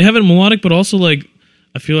yeah, it. they have it melodic, but also like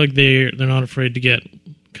I feel like they're not afraid to get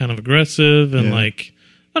kind of aggressive and Yeah. like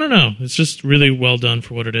I don't know. It's just really well done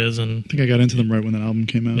for what it is, and I think I got into them right when that album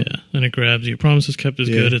came out. yeah, and it grabs you. Promises Kept is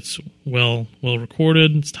Yeah. good. It's well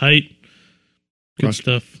recorded. It's tight. Good Rocked-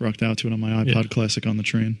 stuff. Rocked out to it on my iPod Yeah. Classic on the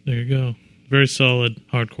train. There you go. Very solid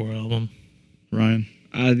hardcore album. Ryan?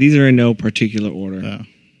 These are in no particular order. Yeah.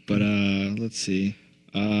 But let's see.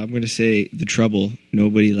 I'm going to say The Trouble,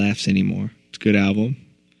 Nobody Laughs Anymore. It's a good album.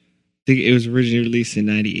 I think it was originally released in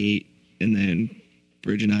 98, and then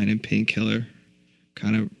Bridge 9 and Painkiller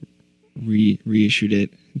kind of reissued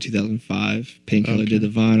it in 2005. Painkiller did the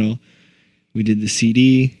vinyl. We did the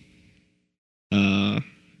CD. Yeah,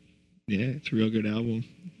 it's a real good album.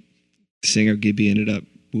 Singer Gibby ended up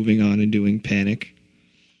moving on and doing Panic.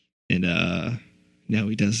 And now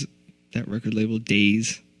he does that record label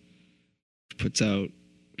Days. Puts out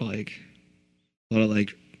like a lot of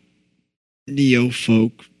like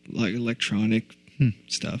neo-folk, like electronic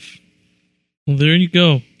stuff. Well, there you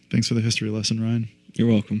go. Thanks for the history lesson, Ryan. You're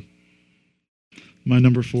welcome. My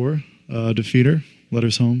number 4, Defeater,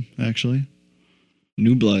 Letters Home, actually.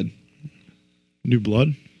 New Blood. New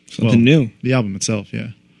Blood? Something new. The album itself, yeah.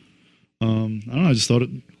 I don't know, I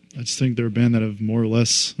just think they're a band that have more or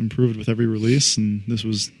less improved with every release, and this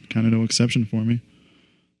was kind of no exception for me.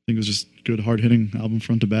 I think it was just good, hard-hitting album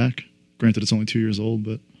front to back. Granted, it's only 2 years old,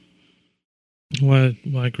 but...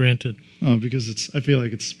 Why granted? Oh, because I feel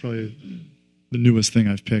like it's probably the newest thing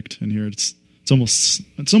I've picked in here. It's almost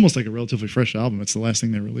like a relatively fresh album. It's the last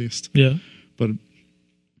thing they released. Yeah. But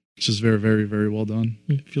it's just very, very, very well done.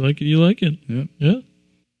 If you like it, you like it. Yeah. Yeah.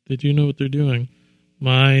 They do know what they're doing.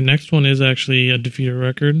 My next one is actually a Defeater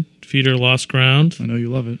record, Defeater Lost Ground. I know you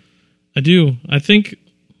love it. I do. I think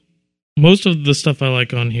most of the stuff I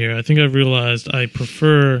like on here, I think I've realized I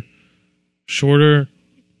prefer shorter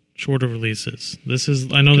releases.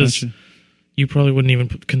 I know this, you probably wouldn't even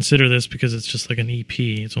consider this because it's just like an EP.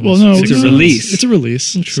 It's almost it's a release. It's a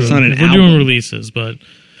release. True. It's not an We're album. doing releases, but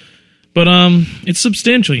it's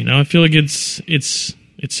substantial, you know. I feel like it's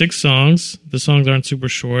 6 songs. The songs aren't super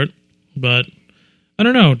short, but I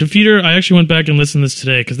don't know. Defeater, I actually went back and listened to this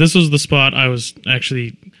today because this was the spot I was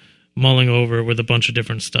actually mulling over with a bunch of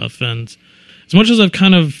different stuff. And as much as I've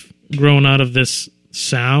kind of grown out of this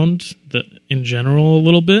sound that in general a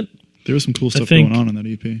little bit, there was some cool stuff going on in that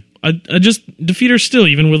EP. I just Defeater still,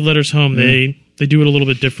 even with Letters Home, they do it a little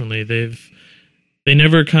bit differently. They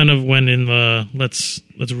never kind of went in the let's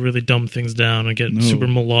really dumb things down and get super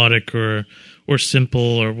melodic or simple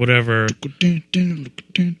or whatever. The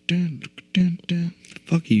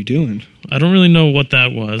fuck are you doing? I don't really know what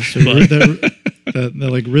that was, but that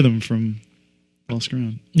like rhythm from Lost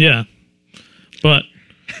Ground. Yeah, but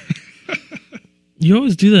you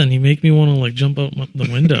always do that, and you make me want to like jump out the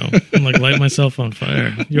window and like light myself on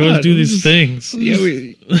fire. You always do these things. Yeah,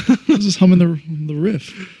 I was just humming the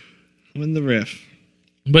riff. Humming the riff.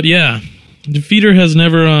 But yeah, Defeater has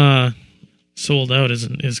never sold out.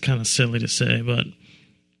 Is kind of silly to say, but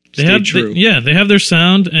they have true. They have their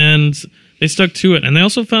sound and they stuck to it, and they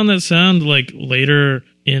also found that sound like later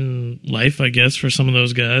in life, I guess, for some of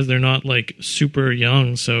those guys. They're not like super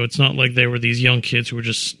young, so it's not like they were these young kids who were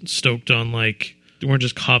just stoked on like. They weren't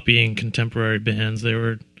just copying contemporary bands. They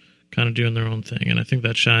were kind of doing their own thing. And I think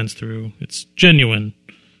that shines through. It's genuine.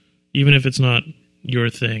 Even if it's not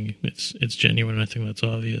your thing, it's genuine. I think that's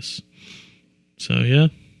obvious. So, yeah.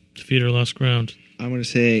 Defeater Lost Ground. I'm going to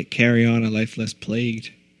say Carry On, A Life Less Plagued.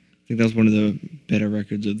 I think that was one of the better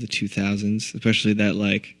records of the 2000s, especially that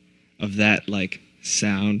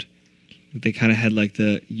sound. They kind of had like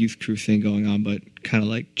the Youth Crew thing going on, but kind of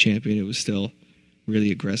like Champion, it was still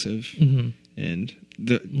really aggressive. Mm-hmm. And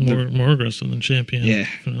more aggressive than Champion. Yeah,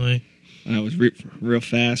 definitely. It was real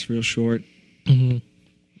fast, real short. Mm-hmm.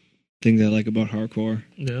 Things I like about hardcore.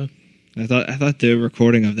 Yeah, I thought the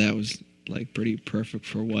recording of that was like pretty perfect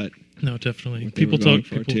for what. No, definitely. What People too.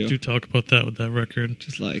 do talk about that with that record.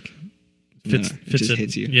 Just like fits it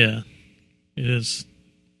hits you. Yeah, it is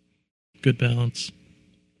good balance.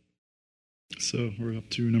 So we're up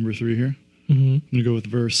to number 3 here. Mm-hmm. I'm gonna go with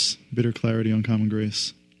Verse, Bitter Clarity, Uncommon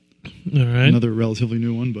Grace. All right. Another relatively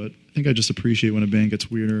new one, but I think I just appreciate when a band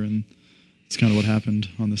gets weirder, and it's kind of what happened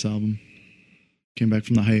on this album. Came back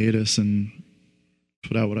from the hiatus and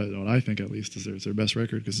put out what I think at least is their best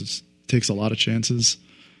record because it takes a lot of chances.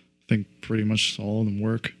 I think pretty much all of them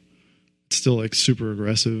work. It's still like super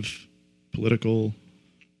aggressive, political,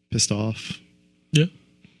 pissed off. Yeah.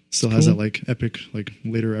 Still has that like epic, like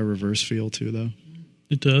later era Verse feel too, though.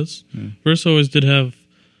 It does. Yeah. Verse always did have,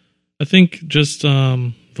 I think, just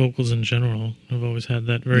vocals in general have always had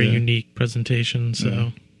that very unique presentation.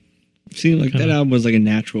 So, see, like that album was like a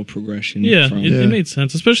natural progression. Yeah, it made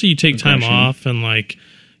sense. Especially you take time aggression. off and like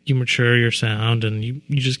you mature your sound and you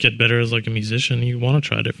just get better as like a musician. You want to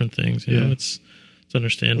try different things. You know, it's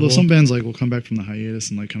understandable. Well, some bands like will come back from the hiatus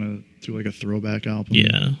and like kind of do like a throwback album.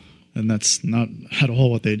 Yeah, and that's not at all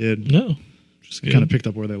what they did. No, Just kind of picked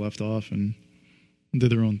up where they left off, and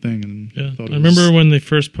did their own thing. And yeah, I remember when they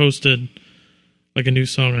first posted like a new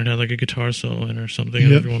song and it had like a guitar solo in or something,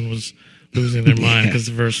 and everyone was losing their mind because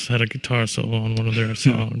the verse had a guitar solo on one of their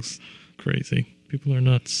songs. Crazy. People are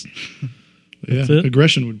nuts. Yeah,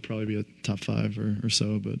 Aggression would probably be a top 5 or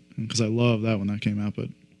so, but because I love that when that came out, but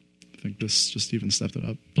I think this just even stepped it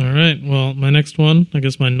up. All right. Well, my next one, I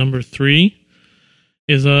guess my number 3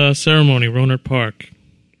 is Ceremony, Rohnert Park.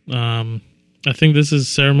 I think this is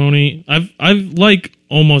Ceremony. I've like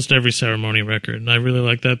almost every Ceremony record, and I really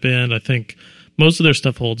like that band. I think most of their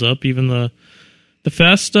stuff holds up, even the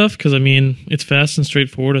fast stuff, because I mean it's fast and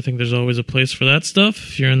straightforward. I think there's always a place for that stuff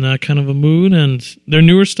if you're in that kind of a mood. And their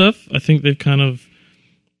newer stuff, I think they've kind of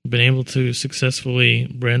been able to successfully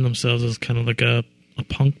brand themselves as kind of like a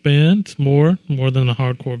punk band more than a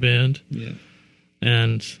hardcore band. Yeah,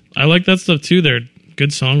 and I like that stuff too. They're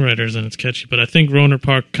good songwriters and it's catchy, but I think Rohnert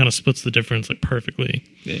Park kind of splits the difference like perfectly.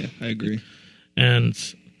 Yeah, I agree. And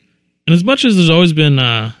as much as there's always been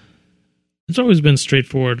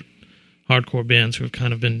straightforward hardcore bands who have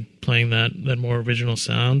kind of been playing that more original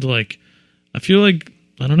sound, like I feel like,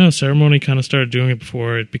 I don't know, Ceremony kind of started doing it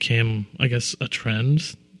before it became, I guess, a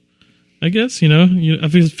trend. I guess, I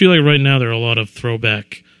feel like right now there are a lot of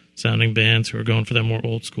throwback sounding bands who are going for that more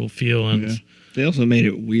old school feel, and they also made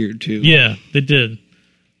it weird too. Yeah, they did.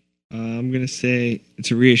 I'm gonna say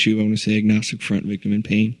it's a reissue. I'm gonna say Agnostic Front, Victim in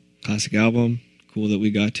Pain, classic album. Cool that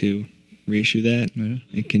we got to reissue that. Yeah.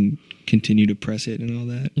 And can continue to press it and all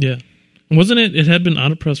that. Yeah. Wasn't it? It had been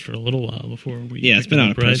out of press for a little while before we. Yeah, it's been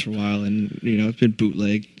out of press for a while, and it's been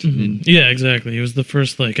bootlegged. Mm-hmm. And yeah, exactly. It was the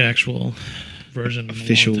first like actual version,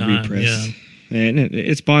 official repress. Yeah. And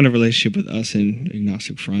it spawned a relationship with us and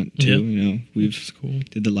Agnostic Front too. Yep. We've cool.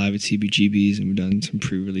 Did the live at CBGB's, and we've done some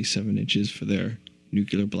pre-release 7-inches for their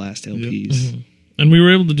Nuclear Blast LPs. Yep. Mm-hmm. And we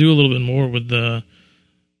were able to do a little bit more with the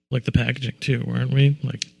packaging too, weren't we?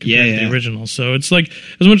 Like compared to the original. So it's like,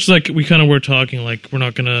 as much as like we kind of were talking, like we're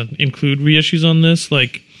not going to include reissues on this.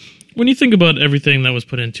 Like when you think about everything that was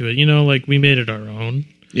put into it, like we made it our own.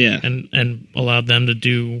 Yeah. And allowed them to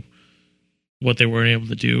do what they weren't able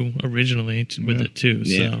to do originally with it too.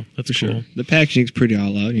 So that's cool. Sure. The packaging's pretty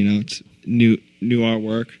all out. It's new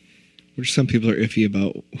artwork, which some people are iffy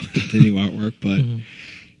about the new artwork, but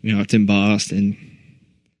it's embossed and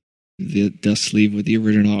the dust sleeve with the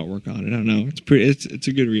original artwork on it. I don't know. It's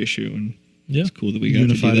a good reissue, and it's cool that we got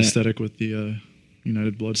unified to do that. Aesthetic with the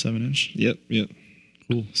United Blood 7-inch. Yep.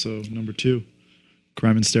 Cool. So number 2,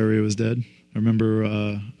 Crime in Stereo is Dead. I remember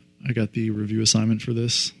I got the review assignment for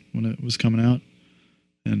this when it was coming out,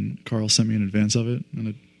 and Carl sent me in advance of it, and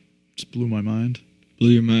it just blew my mind. Blew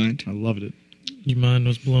your mind. I loved it. Your mind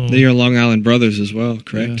was blown. They are Long Island brothers as well,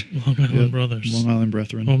 correct? Yeah. Long Island brothers. Long Island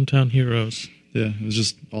brethren. Hometown heroes. Yeah, it was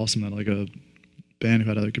just awesome that like a band who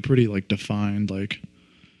had like a pretty like defined, like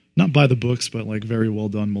not by the books, but like very well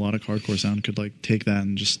done melodic hardcore sound could like take that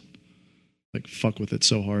and just like fuck with it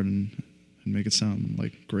so hard and make it sound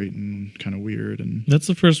like great and kind of weird. And that's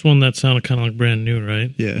the first one that sounded kind of like brand new,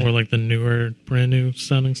 right? Yeah. Or like the newer brand new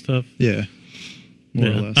sounding stuff. Yeah. More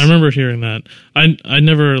or less. I remember hearing that. I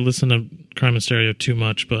never listened to Crime in Stereo too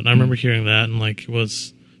much, but I remember hearing that and like it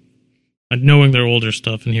was knowing their older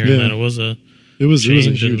stuff and hearing that it was a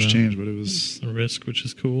huge change, but it was a risk, which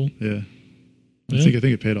is cool. Yeah. I think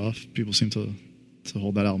it paid off. People seem to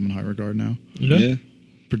hold that album in high regard now. Yeah.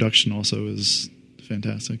 Production also is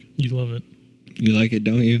fantastic. You love it. You like it,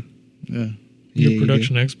 don't you? Yeah. You're a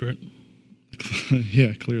production expert.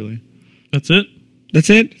 Yeah, clearly. That's it? That's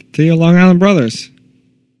it? To your Long Island brothers.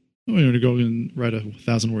 I'm going to go and write a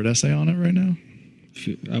 1,000-word essay on it right now.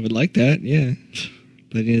 I would like that, yeah.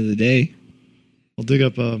 But at the end of the day, I'll dig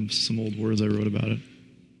up some old words I wrote about it.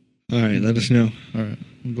 All right, let us know. All right.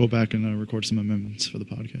 We'll go back and record some amendments for the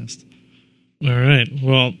podcast. All right.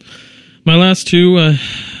 Well, my last 2,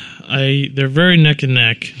 they're very neck and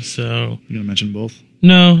neck. So you're gonna mention both?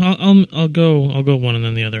 No, I'll go one and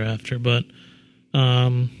then the other after. But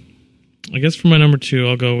I guess for my number 2,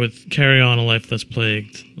 I'll go with "Carry On: A Life Less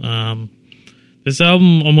Plagued." This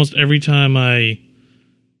album, almost every time I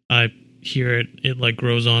hear it, it like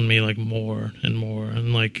grows on me like more and more,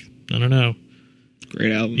 and like I don't know.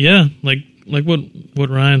 Great album. Yeah, like what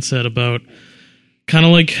Ryan said about kind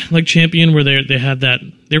of like Champion, where they had that.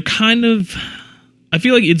 They're kind of. I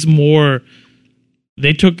feel like it's more.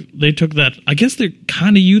 They took that. I guess they're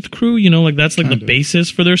kind of Youth Crew, like that's like the basis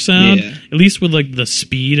for their sound, at least with like the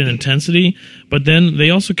speed and intensity. But then they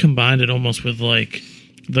also combined it almost with like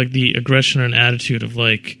the aggression and attitude of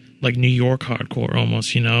like New York hardcore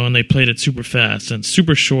almost, and they played it super fast and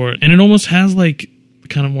super short, and it almost has like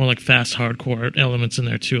kind of more like fast hardcore elements in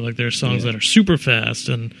there too. Like there are songs that are super fast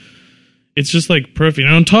and it's just like perfect.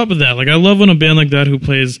 And on top of that, like I love when a band like that who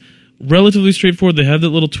plays relatively straightforward, they have that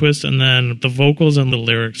little twist, and then the vocals and the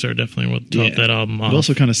lyrics are definitely what top that album off. It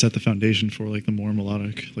also kind of set the foundation for like the more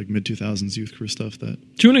melodic, like mid 2000s Youth Crew stuff that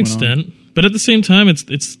to an extent, but at the same time,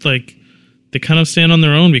 it's like they kind of stand on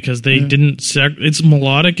their own because they didn't. It's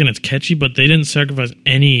melodic and it's catchy, but they didn't sacrifice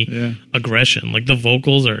any aggression. Like the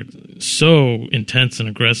vocals are so intense and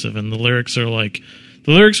aggressive, and the lyrics are like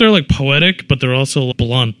poetic, but they're also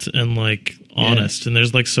blunt and like honest. And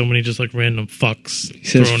there's like so many just like random fucks he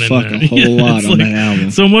says thrown fuck in there. a whole lot on like that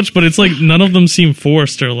album. So much, but it's like none of them seem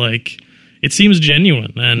forced or like it seems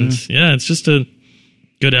genuine. And it's just a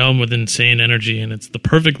good album with insane energy, and it's the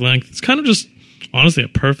perfect length. It's kind of just honestly a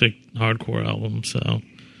perfect hardcore album. So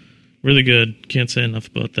really good. Can't say enough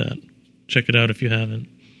about that. Check it out if you haven't.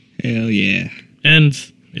 Hell yeah. And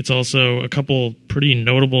it's also a couple pretty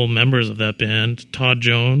notable members of that band. Todd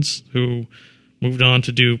Jones, who moved on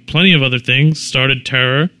to do plenty of other things, started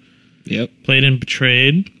Terror. Yep. Played in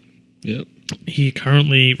Betrayed. Yep. He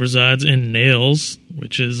currently resides in Nails,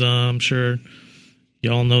 which is, I'm sure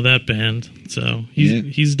y'all know that band. So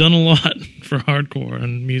he's done a lot for hardcore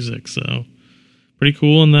and music, so pretty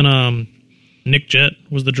cool. And then Nick Jett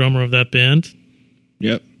was the drummer of that band.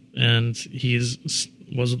 Yep. And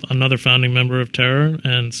was another founding member of Terror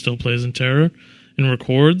and still plays in Terror and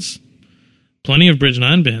records plenty of Bridge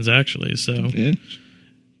 9 bands, actually. So, and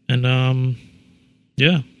and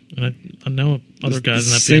I know other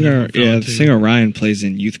guys in that band. The singer Ryan plays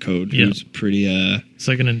in Youth Code, who's pretty. It's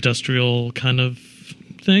like an industrial kind of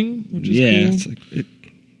thing, which is cool. It's like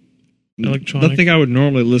electronic. Nothing I would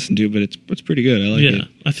normally listen to, but it's pretty good. I like it.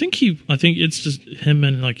 I think it's just him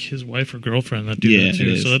and like his wife or girlfriend that do that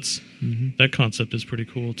too. So that's that concept is pretty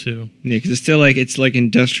cool too. Yeah, because it's still like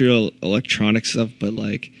industrial electronic stuff, but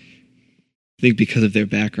like I think because of their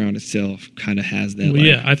background, it still kind of has that.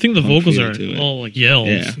 Well, I think the vocals are all like yells.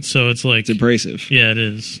 Yeah. So it's like it's abrasive. Yeah, it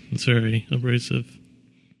is. It's very abrasive.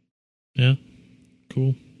 Yeah,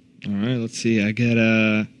 cool. All right, let's see. I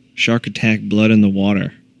got Shark Attack, Blood in the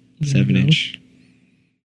Water, 7-inch.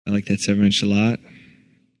 I like that 7-inch a lot.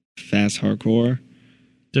 Fast hardcore.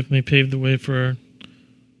 Definitely paved the way for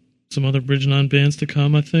some other Bridge 9 bands to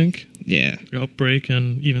come, I think. Yeah. Outbreak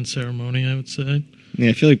and even Ceremony, I would say. Yeah,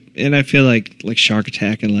 I feel like Shark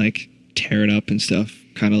Attack and like Tear It Up and stuff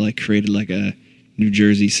kind of like created like a New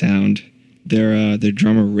Jersey sound. Their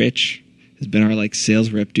drummer Rich has been our like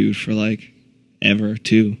sales rep dude for like ever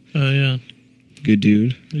too. Oh yeah. Good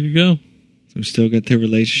dude. There you go. So we still got their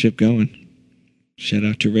relationship going. Shout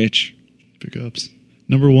out to Rich. Big ups.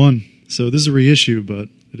 Number 1. So this is a reissue, but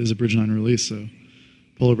it is a Bridge 9 release, so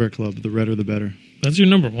Polar Bear Club, The Redder the Better. That's your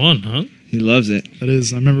number 1, huh? He loves it. That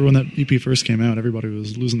is. I remember when that EP first came out, everybody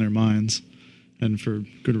was losing their minds, and for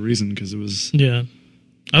good reason, because it was... Yeah.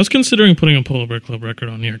 I was considering putting a Polar Bear Club record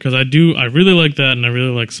on here, because I really like that, and I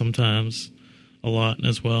really like Sometimes a lot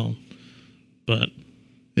as well. But...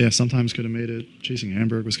 Yeah, Sometimes could have made it. Chasing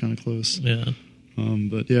Hamburg was kind of close. Yeah.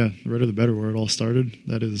 But yeah, The Redder the Better, where it all started,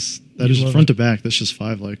 that is front to back. That's just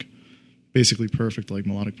 5, like, basically perfect, like,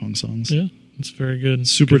 melodic punk songs. Yeah, it's very good.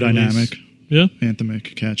 Super good dynamic. Release. Yeah.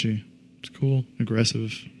 Anthemic, catchy. It's cool.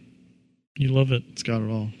 Aggressive. You love it. It's got it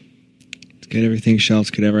all. It's got everything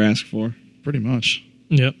Shells could ever ask for. Pretty much.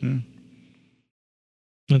 Yep. Yeah.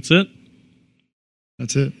 That's it.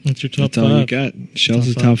 That's it. That's your top 5. That's all you got.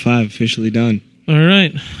 Shells' top 5 officially done. All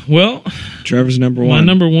right. Well, Trevor's number 1. My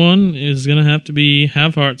number 1 is going to have to be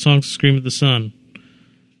Have Heart, Songs to Scream at the Sun.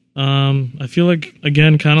 I feel like,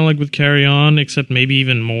 again, kind of like with Carry On, except maybe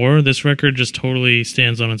even more, this record just totally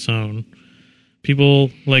stands on its own. People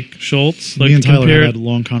like Schultz like Me and to Tyler compare had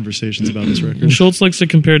long conversations about this record. Schultz likes to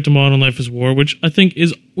compare it to Modern Life is War, which I think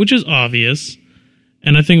is obvious.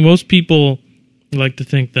 And I think most people like to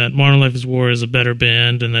think that Modern Life is War is a better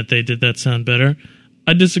band and that they did that sound better.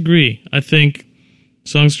 I disagree. I think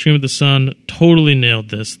Songs Scream at the Sun totally nailed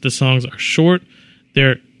this. The songs are short,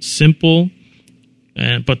 they're simple,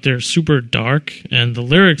 but they're super dark, and the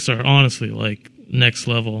lyrics are honestly like next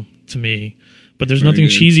level to me. But there's nothing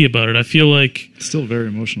cheesy about it. I feel like It's still a very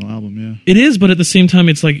emotional album, yeah. it is, but at the same time,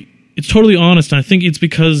 it's like it's totally honest. And I think it's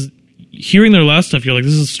because hearing their last stuff, you're like,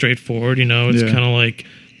 this is straightforward. You know, it's kind of like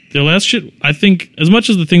their last shit. I think as much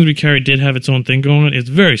as the Things We Carry did have its own thing going on, it's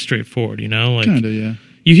very straightforward. You know, like Kind of, yeah.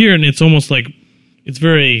 you hear it, and it's almost like it's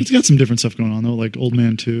very. It's got some different stuff going on though, like Old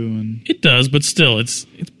Man 2 and It does, but still, it's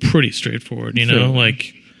pretty straightforward. You know,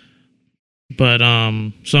 like. But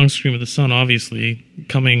Songs Scream of the Sun, obviously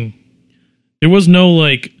coming. There was no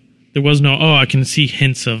I can see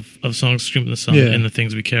hints of Songs Scream of the Sun in the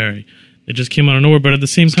Things We Carry. It just came out of nowhere, but at the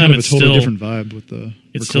same time, kind of a totally different vibe with the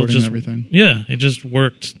recording and everything. Yeah, it just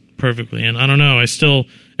worked perfectly. And I don't know, I still,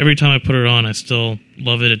 every time I put it on, I still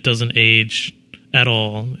love it. It doesn't age at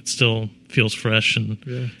all. It still feels fresh and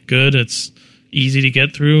good. It's easy to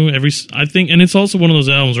get through. I think, and it's also one of those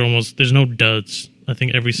albums where almost there's no duds. I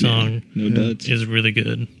think every song duds is really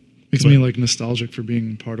good. Makes me like nostalgic for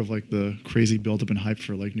being part of like the crazy build up and hype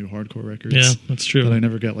for like new hardcore records. Yeah, that's true. That I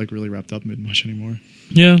never get like really wrapped up in much anymore.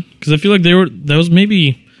 Yeah, because I feel like that was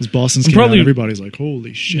maybe Because Boston's came out, everybody's like,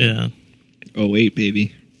 holy shit. Yeah. 08,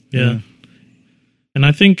 baby. Yeah. And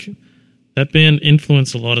I think that band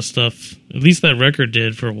influeence a lot of stuff. At least that record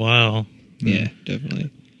did for a while. Yeah, definitely.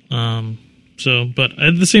 But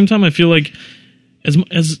at the same time, I feel like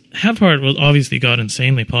as Have Heart was obviously got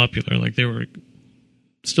insanely popular. Like they were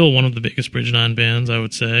still one of the biggest Bridge 9 bands, I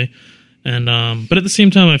would say. And but at the same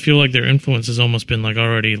time, I feel like their influence has almost been like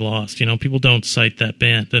already lost. You know, people don't cite that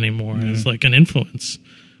band anymore as like an influence,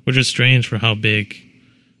 which is strange for how big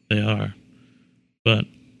they are. But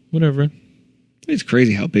whatever. It's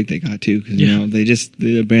crazy how big they got too, because you know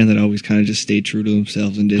they're a band that always kind of just stayed true to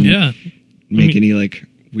themselves and didn't make any like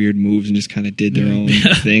weird moves and just kind of did their own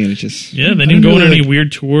thing, and it just they didn't go on any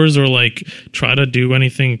weird tours or like try to do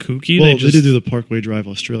anything kooky. Well, they did do the Parkway Drive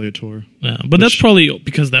Australia tour. Yeah, but that's probably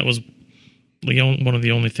because that was one of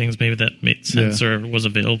the only things maybe that made sense or was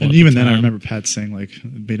available. And even then, I remember Pat saying like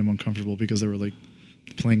it made him uncomfortable because they were like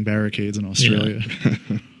playing barricades in Australia.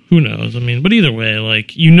 Yeah. Who knows? I mean, but either way,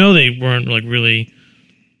 like they weren't like really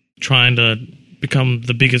trying to become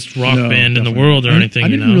the biggest rock band in the world or anything. I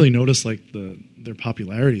didn't really notice like their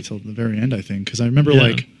popularity till the very end. I think because I remember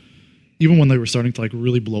like even when they were starting to like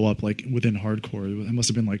really blow up, like within hardcore, it must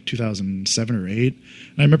have been like 2007 or 8. And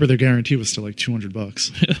I remember their guarantee was still like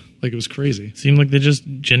 $200. Like it was crazy. It seemed like they just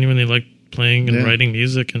genuinely liked playing and writing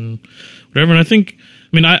music and whatever. And I think,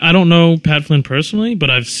 I don't know Pat Flynn personally, but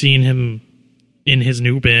I've seen him in his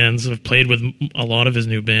new bands. I've played with a lot of his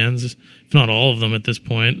new bands, if not all of them at this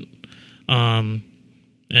point. And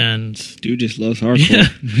dude just loves hardcore.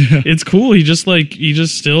 Yeah. It's cool. He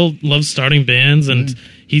just still loves starting bands, and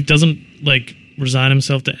he doesn't like resign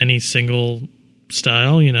himself to any single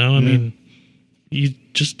style. You know, I mean, he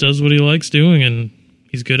just does what he likes doing, and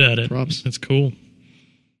he's good at it. Props. It's cool.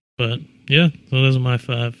 But yeah, so those are my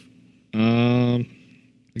 5.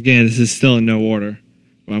 Again, this is still in no order.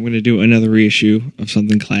 Well, I'm going to do another reissue of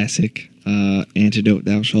something classic. Antidote,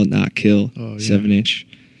 Thou Shalt Not Kill, 7-inch.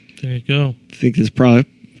 There you go. I think this is probably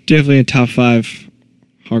definitely a top 5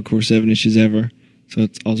 hardcore 7-inches ever. So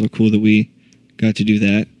it's also cool that we got to do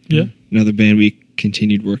that. Yeah. Another band we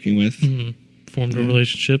continued working with. Formed a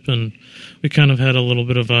relationship, and we kind of had a little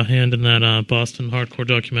bit of a hand in that Boston hardcore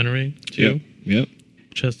documentary, too. Yep.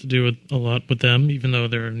 Which has to do with a lot with them, even though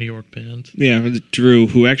they're a New York band. Yeah, Drew,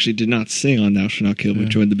 who actually did not sing on Thou Shalt Not Kill, but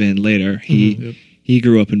joined the band later, he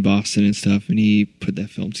grew up in Boston and stuff, and he put that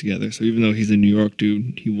film together. So even though he's a New York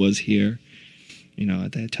dude, he was here,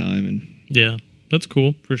 at that time. And yeah, that's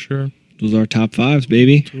cool, for sure. Those are our top 5s,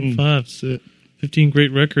 baby. Top 5s. 15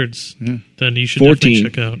 great records that you should 14. definitely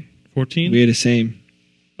check out. 14? We had the same.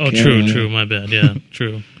 Oh, true, my bad. Yeah,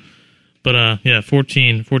 true. But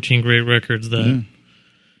 14 great records that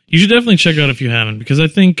you should definitely check out if you haven't, because I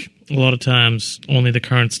think a lot of times only the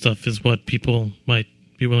current stuff is what people might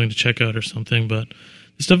be willing to check out or something, but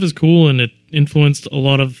the stuff is cool and it influenced a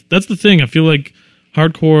lot of... That's the thing, I feel like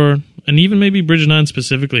hardcore, and even maybe Bridge 9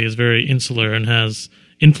 specifically, is very insular and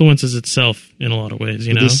influences itself in a lot of ways,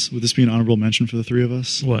 you know? Would this be an honorable mention for the 3 of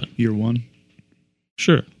us? What? Year 1?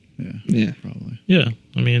 Sure. Yeah. Probably. Yeah,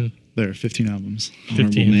 I mean... There are 15 albums. 15.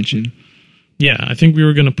 Honorable mention. Yeah, I think we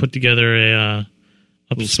were going to put together a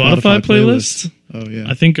Spotify playlist. Oh, yeah.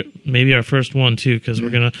 I think maybe our first one, too, because we're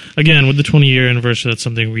going to, again, with the 20-year anniversary, that's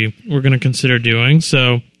something we're going to consider doing.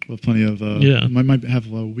 So, we'll have plenty of, might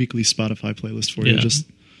have a weekly Spotify playlist for you. Just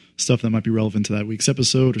stuff that might be relevant to that week's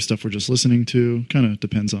episode or stuff we're just listening to. Kind of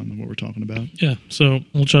depends on what we're talking about. Yeah, so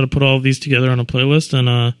we'll try to put all of these together on a playlist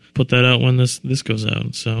and put that out when this goes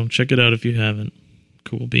out. So, check it out if you haven't.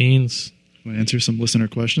 Cool beans. Want to answer some listener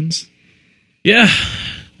questions? Yeah,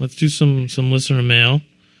 let's do some listener mail.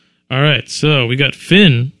 All right, so we got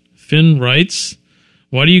Finn. Finn writes,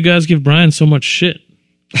 "Why do you guys give Brian so much shit?"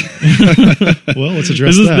 Well, let's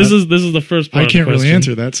address that. This is the first part. I can't really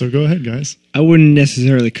answer that, so go ahead, guys. I wouldn't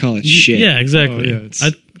necessarily call it shit. Yeah, exactly. Oh, yeah, it's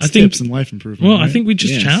I think tips and life improvement. Well, right? I think we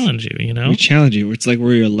just challenge you. You know, we challenge you. It's like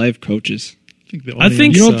we're your life coaches. I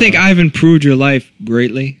think you don't think I've improved your life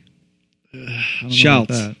greatly?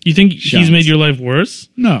 Shouts. You think he's made your life worse?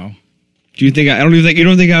 No. Do you think I don't even think you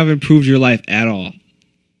don't think I've improved your life at all?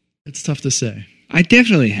 It's tough to say. I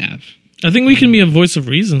definitely have. I think we can be a voice of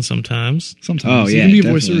reason sometimes. Sometimes. You can be a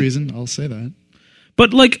voice of reason. I'll say that.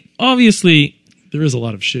 But like, obviously, There is a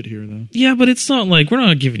lot of shit here, though. Yeah, but it's not like we're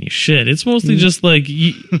not giving you shit. It's mostly just like I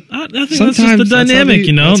think that's just Sometimes the dynamic,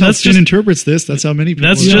 you know. That's how Finn interprets this. That's how many people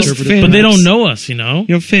that's just, interpret Finn. it. but they don't know us, you know.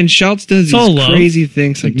 You know, Finn Schultz does all these love. crazy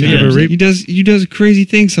things sometimes. Yeah. He does crazy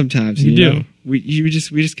things sometimes. You do. know? We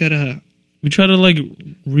just gotta We try to like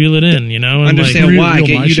reel it in, you know, and understand like, why. real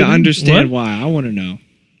Get my you to shitting? understand What? why. I want to know.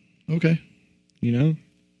 Okay. You know,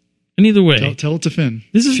 and either way, Tell it to Finn.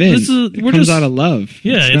 this is Finn. we're it comes just out of love.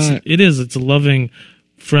 yeah, not, it's a loving,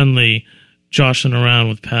 friendly, joshing around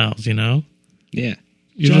with pals, you know. yeah.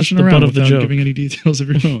 You're Joshing just the around butt of the without joke. giving any details of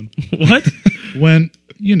your own. What? When,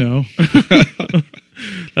 you know,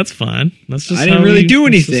 That's fine. That's just I didn't how really we, do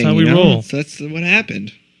that's just anything. how we you know? roll. So that's what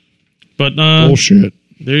happened. But bullshit.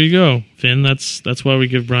 there you go, Finn. That's why we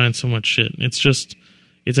give Brian so much shit.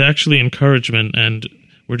 It's actually encouragement, and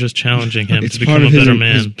we're just challenging him It's to part become a of better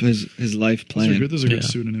man. his life plan. Those are good Yeah.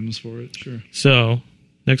 pseudonyms for it, sure. So,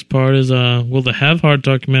 next part is will the Have Heart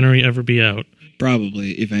documentary ever be out?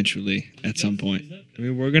 Probably eventually at some point. I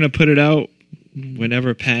mean, we're gonna put it out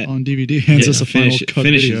whenever Pat On DVD, hands us a final cut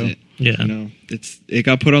finishes video. it. Yeah. You know, it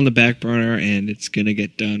got put on the back burner, and it's gonna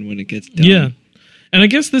get done when it gets done. Yeah. And I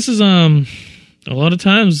guess this is a lot of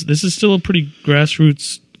times this is still a pretty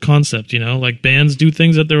grassroots concept, you know, like bands do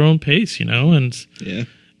things at their own pace, you know, and Yeah.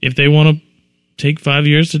 if they want to take 5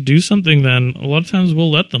 years to do something, then a lot of times we'll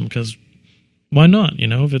let them, because why not? You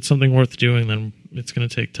know, if it's something worth doing, then it's going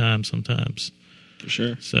to take time sometimes. For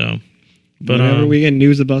sure. So, but Whenever we get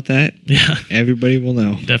news about that, yeah, everybody will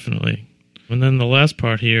know. definitely. And then the last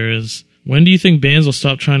part here is, when do you think bands will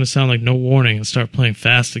stop trying to sound like No Warning and start playing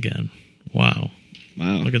fast again? Wow,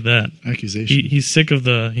 Wow. look at that. Accusation. He's sick of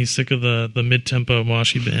the mid tempo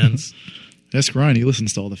moshy bands. Ask Ryan. He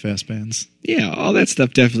listens to all the fast bands. Yeah, all that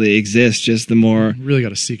stuff definitely exists. Just the more, Really got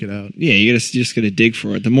to seek it out. yeah, you just gotta dig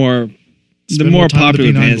for it. The more Spend more time with the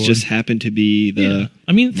popular B9 bands board. just happen to be Yeah. the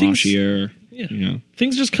I mean, things moshier. Yeah. You know,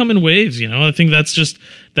 things just come in waves, you know. I think that's just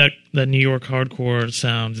that New York hardcore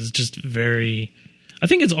sound is just very. I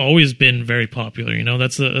think it's always been very popular. You know,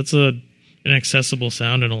 that's an accessible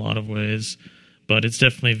sound in a lot of ways, but it's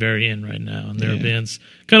definitely very in right now. And there are Yeah. bands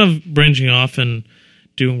kind of branching off and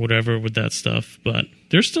doing whatever with that stuff, but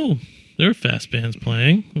there are fast bands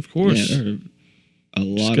playing, of course. yeah, there are a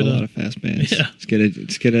lot gotta- of fast bands. Yeah.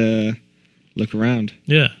 Just gotta look around.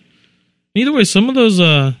 Yeah. Either way, some of those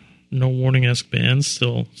No Warning-esque bands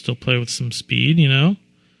still play with some speed, you know?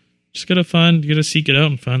 Just gotta seek it out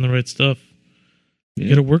and find the right stuff. You Yeah.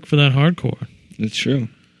 gotta work for that hardcore. That's true.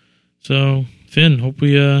 So, Finn, hope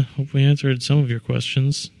we answered some of your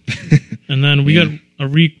questions. And then we Yeah. got a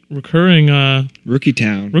recurring Rookie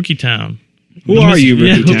Town. Rookie Town. Who are you,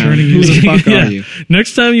 Rookie Yeah, Town? Who the fuck yeah. are you?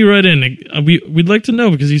 Next time you write in, we'd like to know,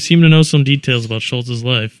 because you seem to know some details about Schultz's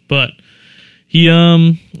life. But he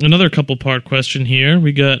another couple part question here.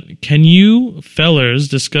 We got, can you fellers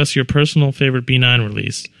discuss your personal favorite B9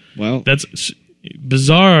 release? Well, That's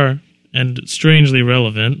bizarre and strangely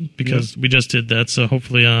relevant, because we just did that. So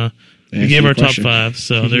hopefully we Answer gave your our top question. 5.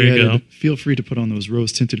 So He there you go. added, feel free to put on those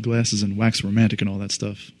rose-tinted glasses and wax romantic and all that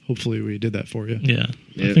stuff. Hopefully we did that for you. Yeah, I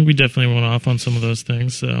Yeah. think we definitely went off on some of those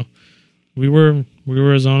things. So we were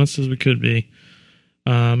as honest as we could be.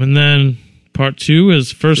 And then part 2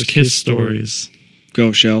 is first kiss stories.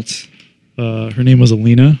 go Schultz. Her name was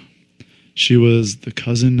Alina. She was the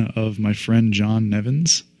cousin of my friend John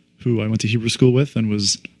Nevins, who I went to Hebrew school with and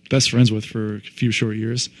was best friends with for a few short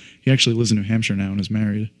years. He actually lives in New Hampshire now and is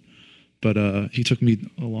married. But he took me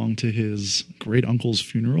along to his great uncle's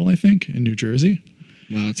funeral, I think, in New Jersey.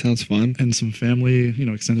 Wow, it sounds fun. And some family,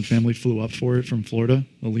 extended family flew up for it from Florida.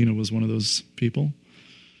 Alina was one of those people.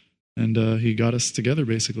 And he got us together,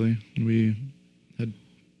 basically. And we had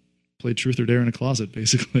played Truth or Dare in a closet,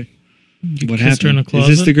 basically. What kissed her in happened? a Is closet?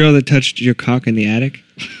 this the girl that touched your cock in the attic?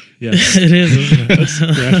 Yes. It is, isn't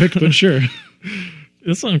it? Graphic, but sure.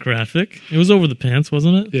 It's not graphic. It was over the pants,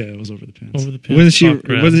 wasn't it? Yeah, it was over the pants. Over the pants. Wasn't she? cock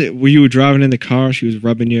grab. Was it? Were you driving in the car? She was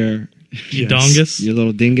rubbing your You dongus?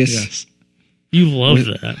 little dingus. Yes. You love Was-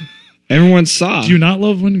 that. Everyone saw. Do you not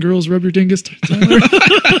love when girls rub your dingus, Tyler?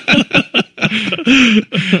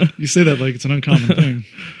 You say that like it's an uncommon thing.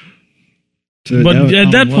 So But that-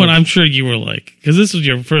 at that love. point, I'm sure you were like, because this was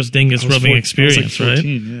your first dingus I was rubbing four- experience, I was like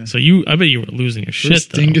 14, right? Yeah. So I bet you were losing your shit,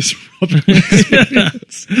 First though. dingus rubbing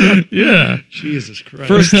experience. Yeah. Jesus Christ.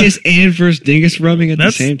 first kiss and first dingus rubbing at the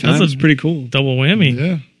That's- same time. that's a- That's pretty cool. Double whammy.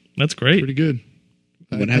 Yeah, That's great. pretty good.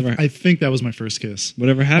 Whatever. I think that was my first kiss.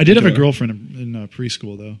 Whatever happened? I did have to a her? girlfriend in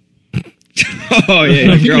preschool, though. Oh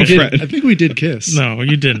yeah, I your think, girlfriend. I think we did kiss. No,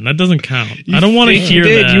 you didn't. That doesn't count. I don't want to If hear you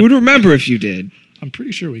did, that. you would remember if you did. I'm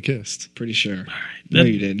pretty sure we kissed. Pretty sure. That- No,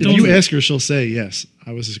 you didn't. If you ask her, she'll say yes.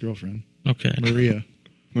 I was his girlfriend, Okay. Maria.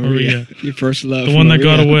 Maria. Your first love. The one that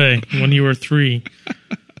got Maria. away when you were 3.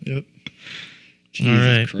 Yep. Jesus All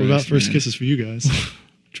right. Christ, What about first man. kisses for you guys?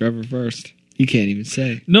 Trevor first. You can't even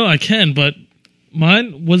say. No, I can, but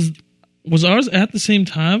mine was ours at the same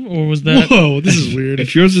time, or was that? Whoa, this is weird.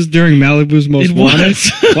 If yours was during Malibu's Most It Wanted,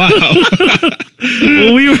 was. wow.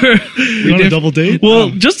 Well, we were. You on a double date? Well,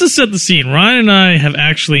 just to set the scene, Ryan and I have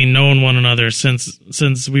actually known one another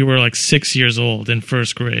since we were like 6 years old in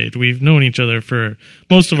first grade. We've known each other for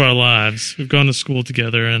most of our lives. We've gone to school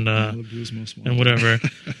together and Malibu's Most Wanted. and whatever.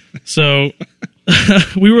 So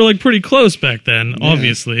we were like pretty close back then,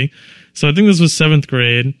 obviously. So I think this was 7th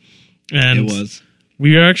grade, and It was.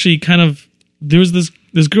 we were actually kind of there was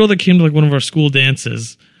this girl that came to like one of our school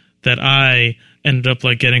dances that I ended up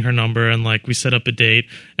like getting her number, and like we set up a date,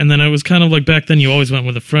 and then I was kind of like back then you always went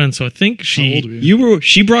with a friend, so I think How old were you?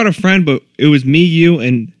 She brought a friend, but it was me, you,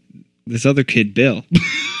 and this other kid, Bill.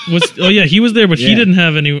 he was there, but he Yeah. didn't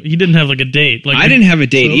have like a date. Like I didn't have a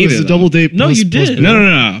date So it either. was a though. double date. No, you did.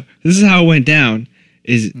 No. This is how it went down.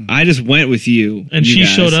 Is I just went with you, and you she guys.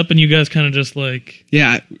 showed up, and you guys kind of just like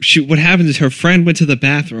Yeah, what happened is her friend went to the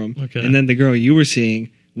bathroom, Okay. and then the girl you were seeing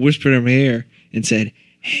whispered in her ear and said,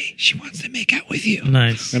 "Hey, she wants to make out with you."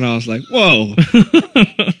 nice. And I was like, "Whoa!"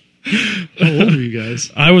 How old were you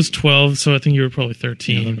guys? I was 12, so I think you were probably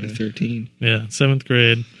 13. Okay. 13. Yeah, 7th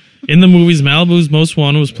grade. In the movies, Malibu's Most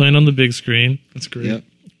Wanted was playing on the big screen. That's great. Yep.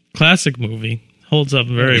 Classic movie. Holds up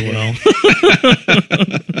very well.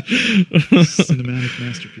 Cinematic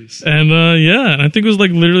masterpiece. And and I think it was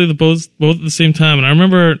like literally both at the same time. And I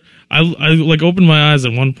remember I like opened my eyes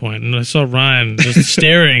at one point and I saw Ryan just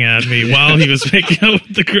staring at me while he was making out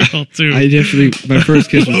with the girl too. My first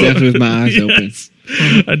kiss was definitely with my eyes open. Yes.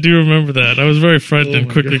 I do remember that. I was very frightened Oh and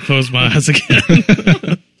my quickly God. closed my eyes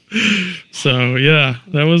again. So yeah,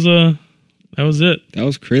 that was it. That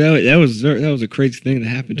was crazy. That was a crazy thing that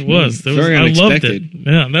happened to It me. was. Very I loved unexpected. it.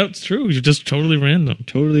 Yeah, that's true. You're just totally random.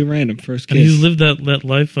 Totally random first And kiss. he's lived that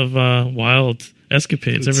life of wild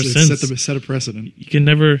escapades ever It's since. set a precedent. You can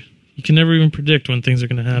never even predict when things are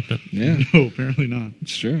going to happen. Yeah, No, apparently not.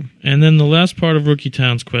 it's true. And then the last part of Rookie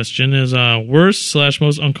Town's question is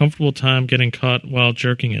worst/most uncomfortable time getting caught while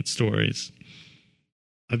jerking it stories.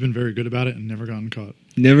 I've been very good about it and never gotten caught.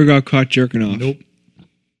 Never got caught jerking off. Nope.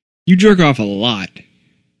 You jerk off a lot.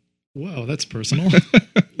 Wow, that's personal.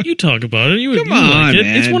 You talk about it. You Come you like on, it.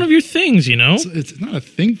 It's man. one of your things, you know. it's not a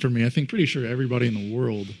thing for me. I think pretty sure everybody in the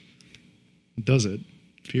world does it.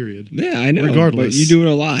 Period. Yeah, I know. Regardless, but you do it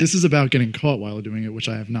a lot. This is about getting caught while doing it, which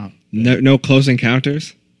I have not. No close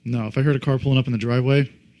encounters. No, if I heard a car pulling up in the driveway,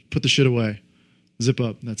 put the shit away. Zip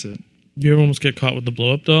up. That's it. You ever almost get caught with the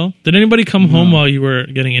blow up doll? Did anybody come home while you were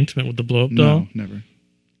getting intimate with the blow up doll? No, never.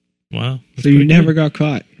 Wow. That's So you pretty never good. got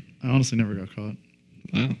caught. I honestly never got caught.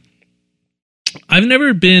 Wow. I've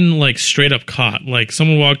never been like straight up caught. Like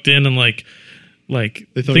someone walked in and like They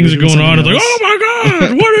thought things you are were doing going on. It's something like, else. oh my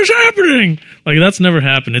god, what is happening? Like that's never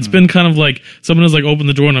happened. It's been kind of like someone has like opened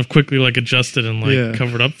the door and I've quickly like adjusted and like Yeah.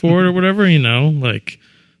 covered up for it or whatever. You know, like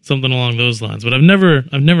something along those lines. But I've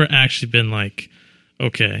never actually been like,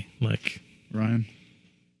 okay, like Ryan,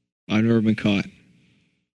 I've never been caught.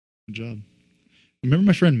 good job. Remember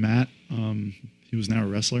my friend Matt? He was now a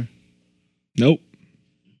wrestler. Nope.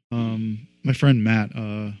 My friend Matt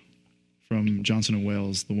from Johnson and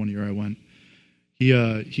Wales, the one year I went,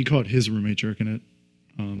 he caught his roommate jerking it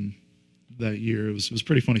that year. It was a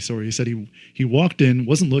pretty funny story. He said he walked in,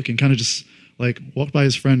 wasn't looking, kind of just like walked by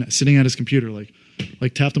his friend sitting at his computer,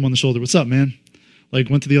 like tapped him on the shoulder. "What's up, man?" Like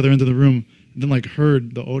went to the other end of the room, and then like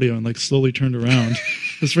heard the audio and like slowly turned around.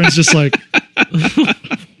 His friend's just like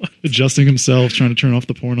adjusting himself, trying to turn off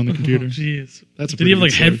the porn on the computer. oh, jeez. That's a Did he have pretty like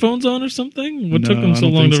good story. headphones on or something? What took No, him I so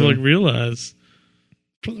don't long think to so. like realize?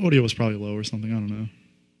 The audio was probably low or something. I don't know.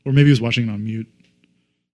 Or maybe he was watching it on mute.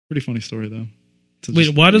 Pretty funny story though. To Wait,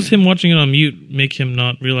 just- why does him watching it on mute make him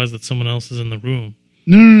not realize that someone else is in the room?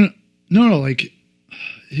 No. Like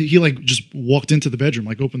he like just walked into the bedroom,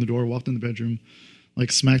 like opened the door, walked in the bedroom,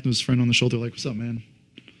 like smacked his friend on the shoulder, like "What's up, man?"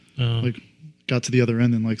 Oh. Like got to the other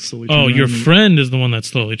end and like slowly. Oh, turned your around and- friend is the one that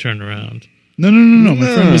slowly turned around. No.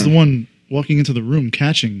 My friend was the one walking into the room,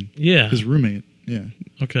 catching Yeah. his roommate. Yeah.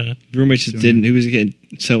 Okay. Roommate just didn't. He was getting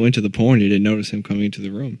so into the porn, he didn't notice him coming into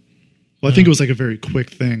the room. Well, I think it was like a very quick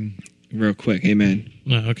thing. Real quick, amen.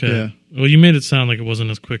 Oh, okay. Yeah. Well, you made it sound like it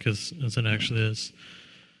wasn't as quick as it actually is.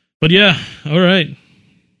 But yeah, all right.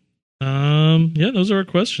 Yeah, those are our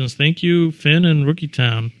questions. Thank you, Finn and Rookie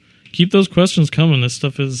Town. Keep those questions coming. This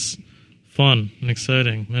stuff is fun and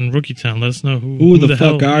exciting. And Rookie Town, let us know who the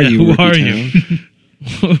hell, fuck are you, Who Rookie are Town? you?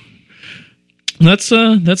 That's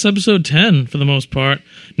episode 10 for the most part.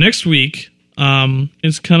 Next week,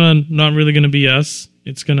 it's kind of not really going to be us.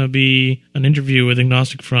 It's going to be an interview with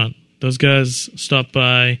Agnostic Front. Those guys stopped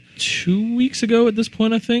by 2 weeks ago at this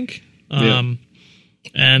point, I think. And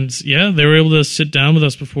yeah, they were able to sit down with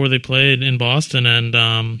us before they played in Boston. And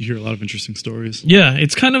you hear a lot of interesting stories. Yeah,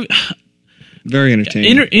 it's kind of very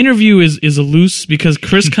entertaining. Interview is a loose because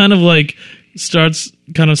Chris kind of like starts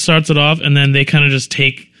it off, and then they kind of just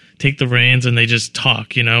take the reins and they just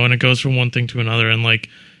talk, and it goes from one thing to another. And like,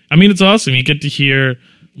 I mean, it's awesome. You get to hear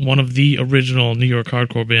one of the original New York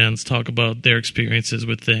hardcore bands talk about their experiences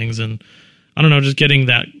with things, and I don't know, just getting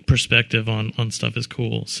that perspective on stuff is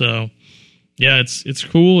cool. So yeah, it's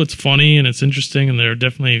cool, it's funny, and it's interesting, and they're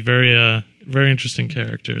definitely very very interesting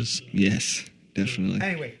characters. Yes, definitely.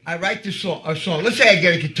 Anyway, I write a song. Let's say I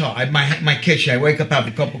get a guitar. I have my kitchen. I wake up, have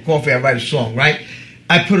a cup of coffee. I write a song, right?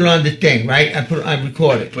 I put it on the thing, right? I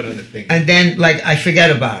record it. Put it on the thing. And then, like, I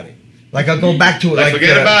forget about it. Like, I'll go back to it, like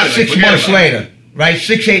forget about it. 6 months later, right?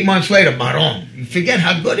 6-8 months later, Maron. You forget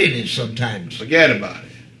how good it is sometimes. Forget about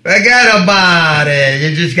it. Forget about it.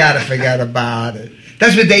 You just got to forget about it.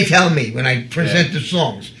 That's what they tell me when I present the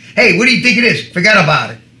songs. Hey, what do you think it is? Forget about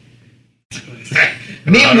it.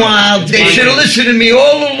 Meanwhile, they should have listened to me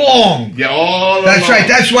all along. Yeah, all along. That's right.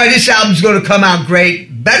 That's why this album's going to come out great.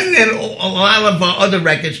 Better than a lot of our other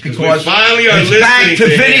records because we finally are it's back to listening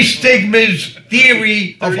to Vinny him. Stigma's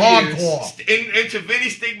theory of hardcore. Into Vinny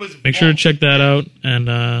Stigma's Make sure to check that out,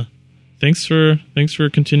 and thanks for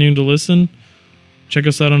continuing to listen. Check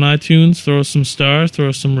us out on iTunes. Throw us some stars. Throw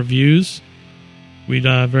us some reviews. We'd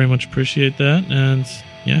very much appreciate that. And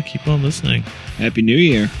yeah, keep on listening. Happy New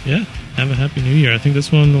Year. Yeah, have a happy New Year. I think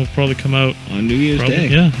this one will probably come out on New Year's Day.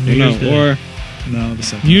 Yeah, New Year's Day. Or no, the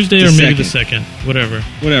second. New Year's Day, The or maybe second. the second. Whatever.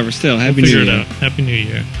 Whatever. Still, We'll Happy figure New it Year. out. Happy New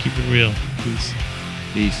Year. Keep it real. Peace.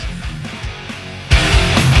 Peace.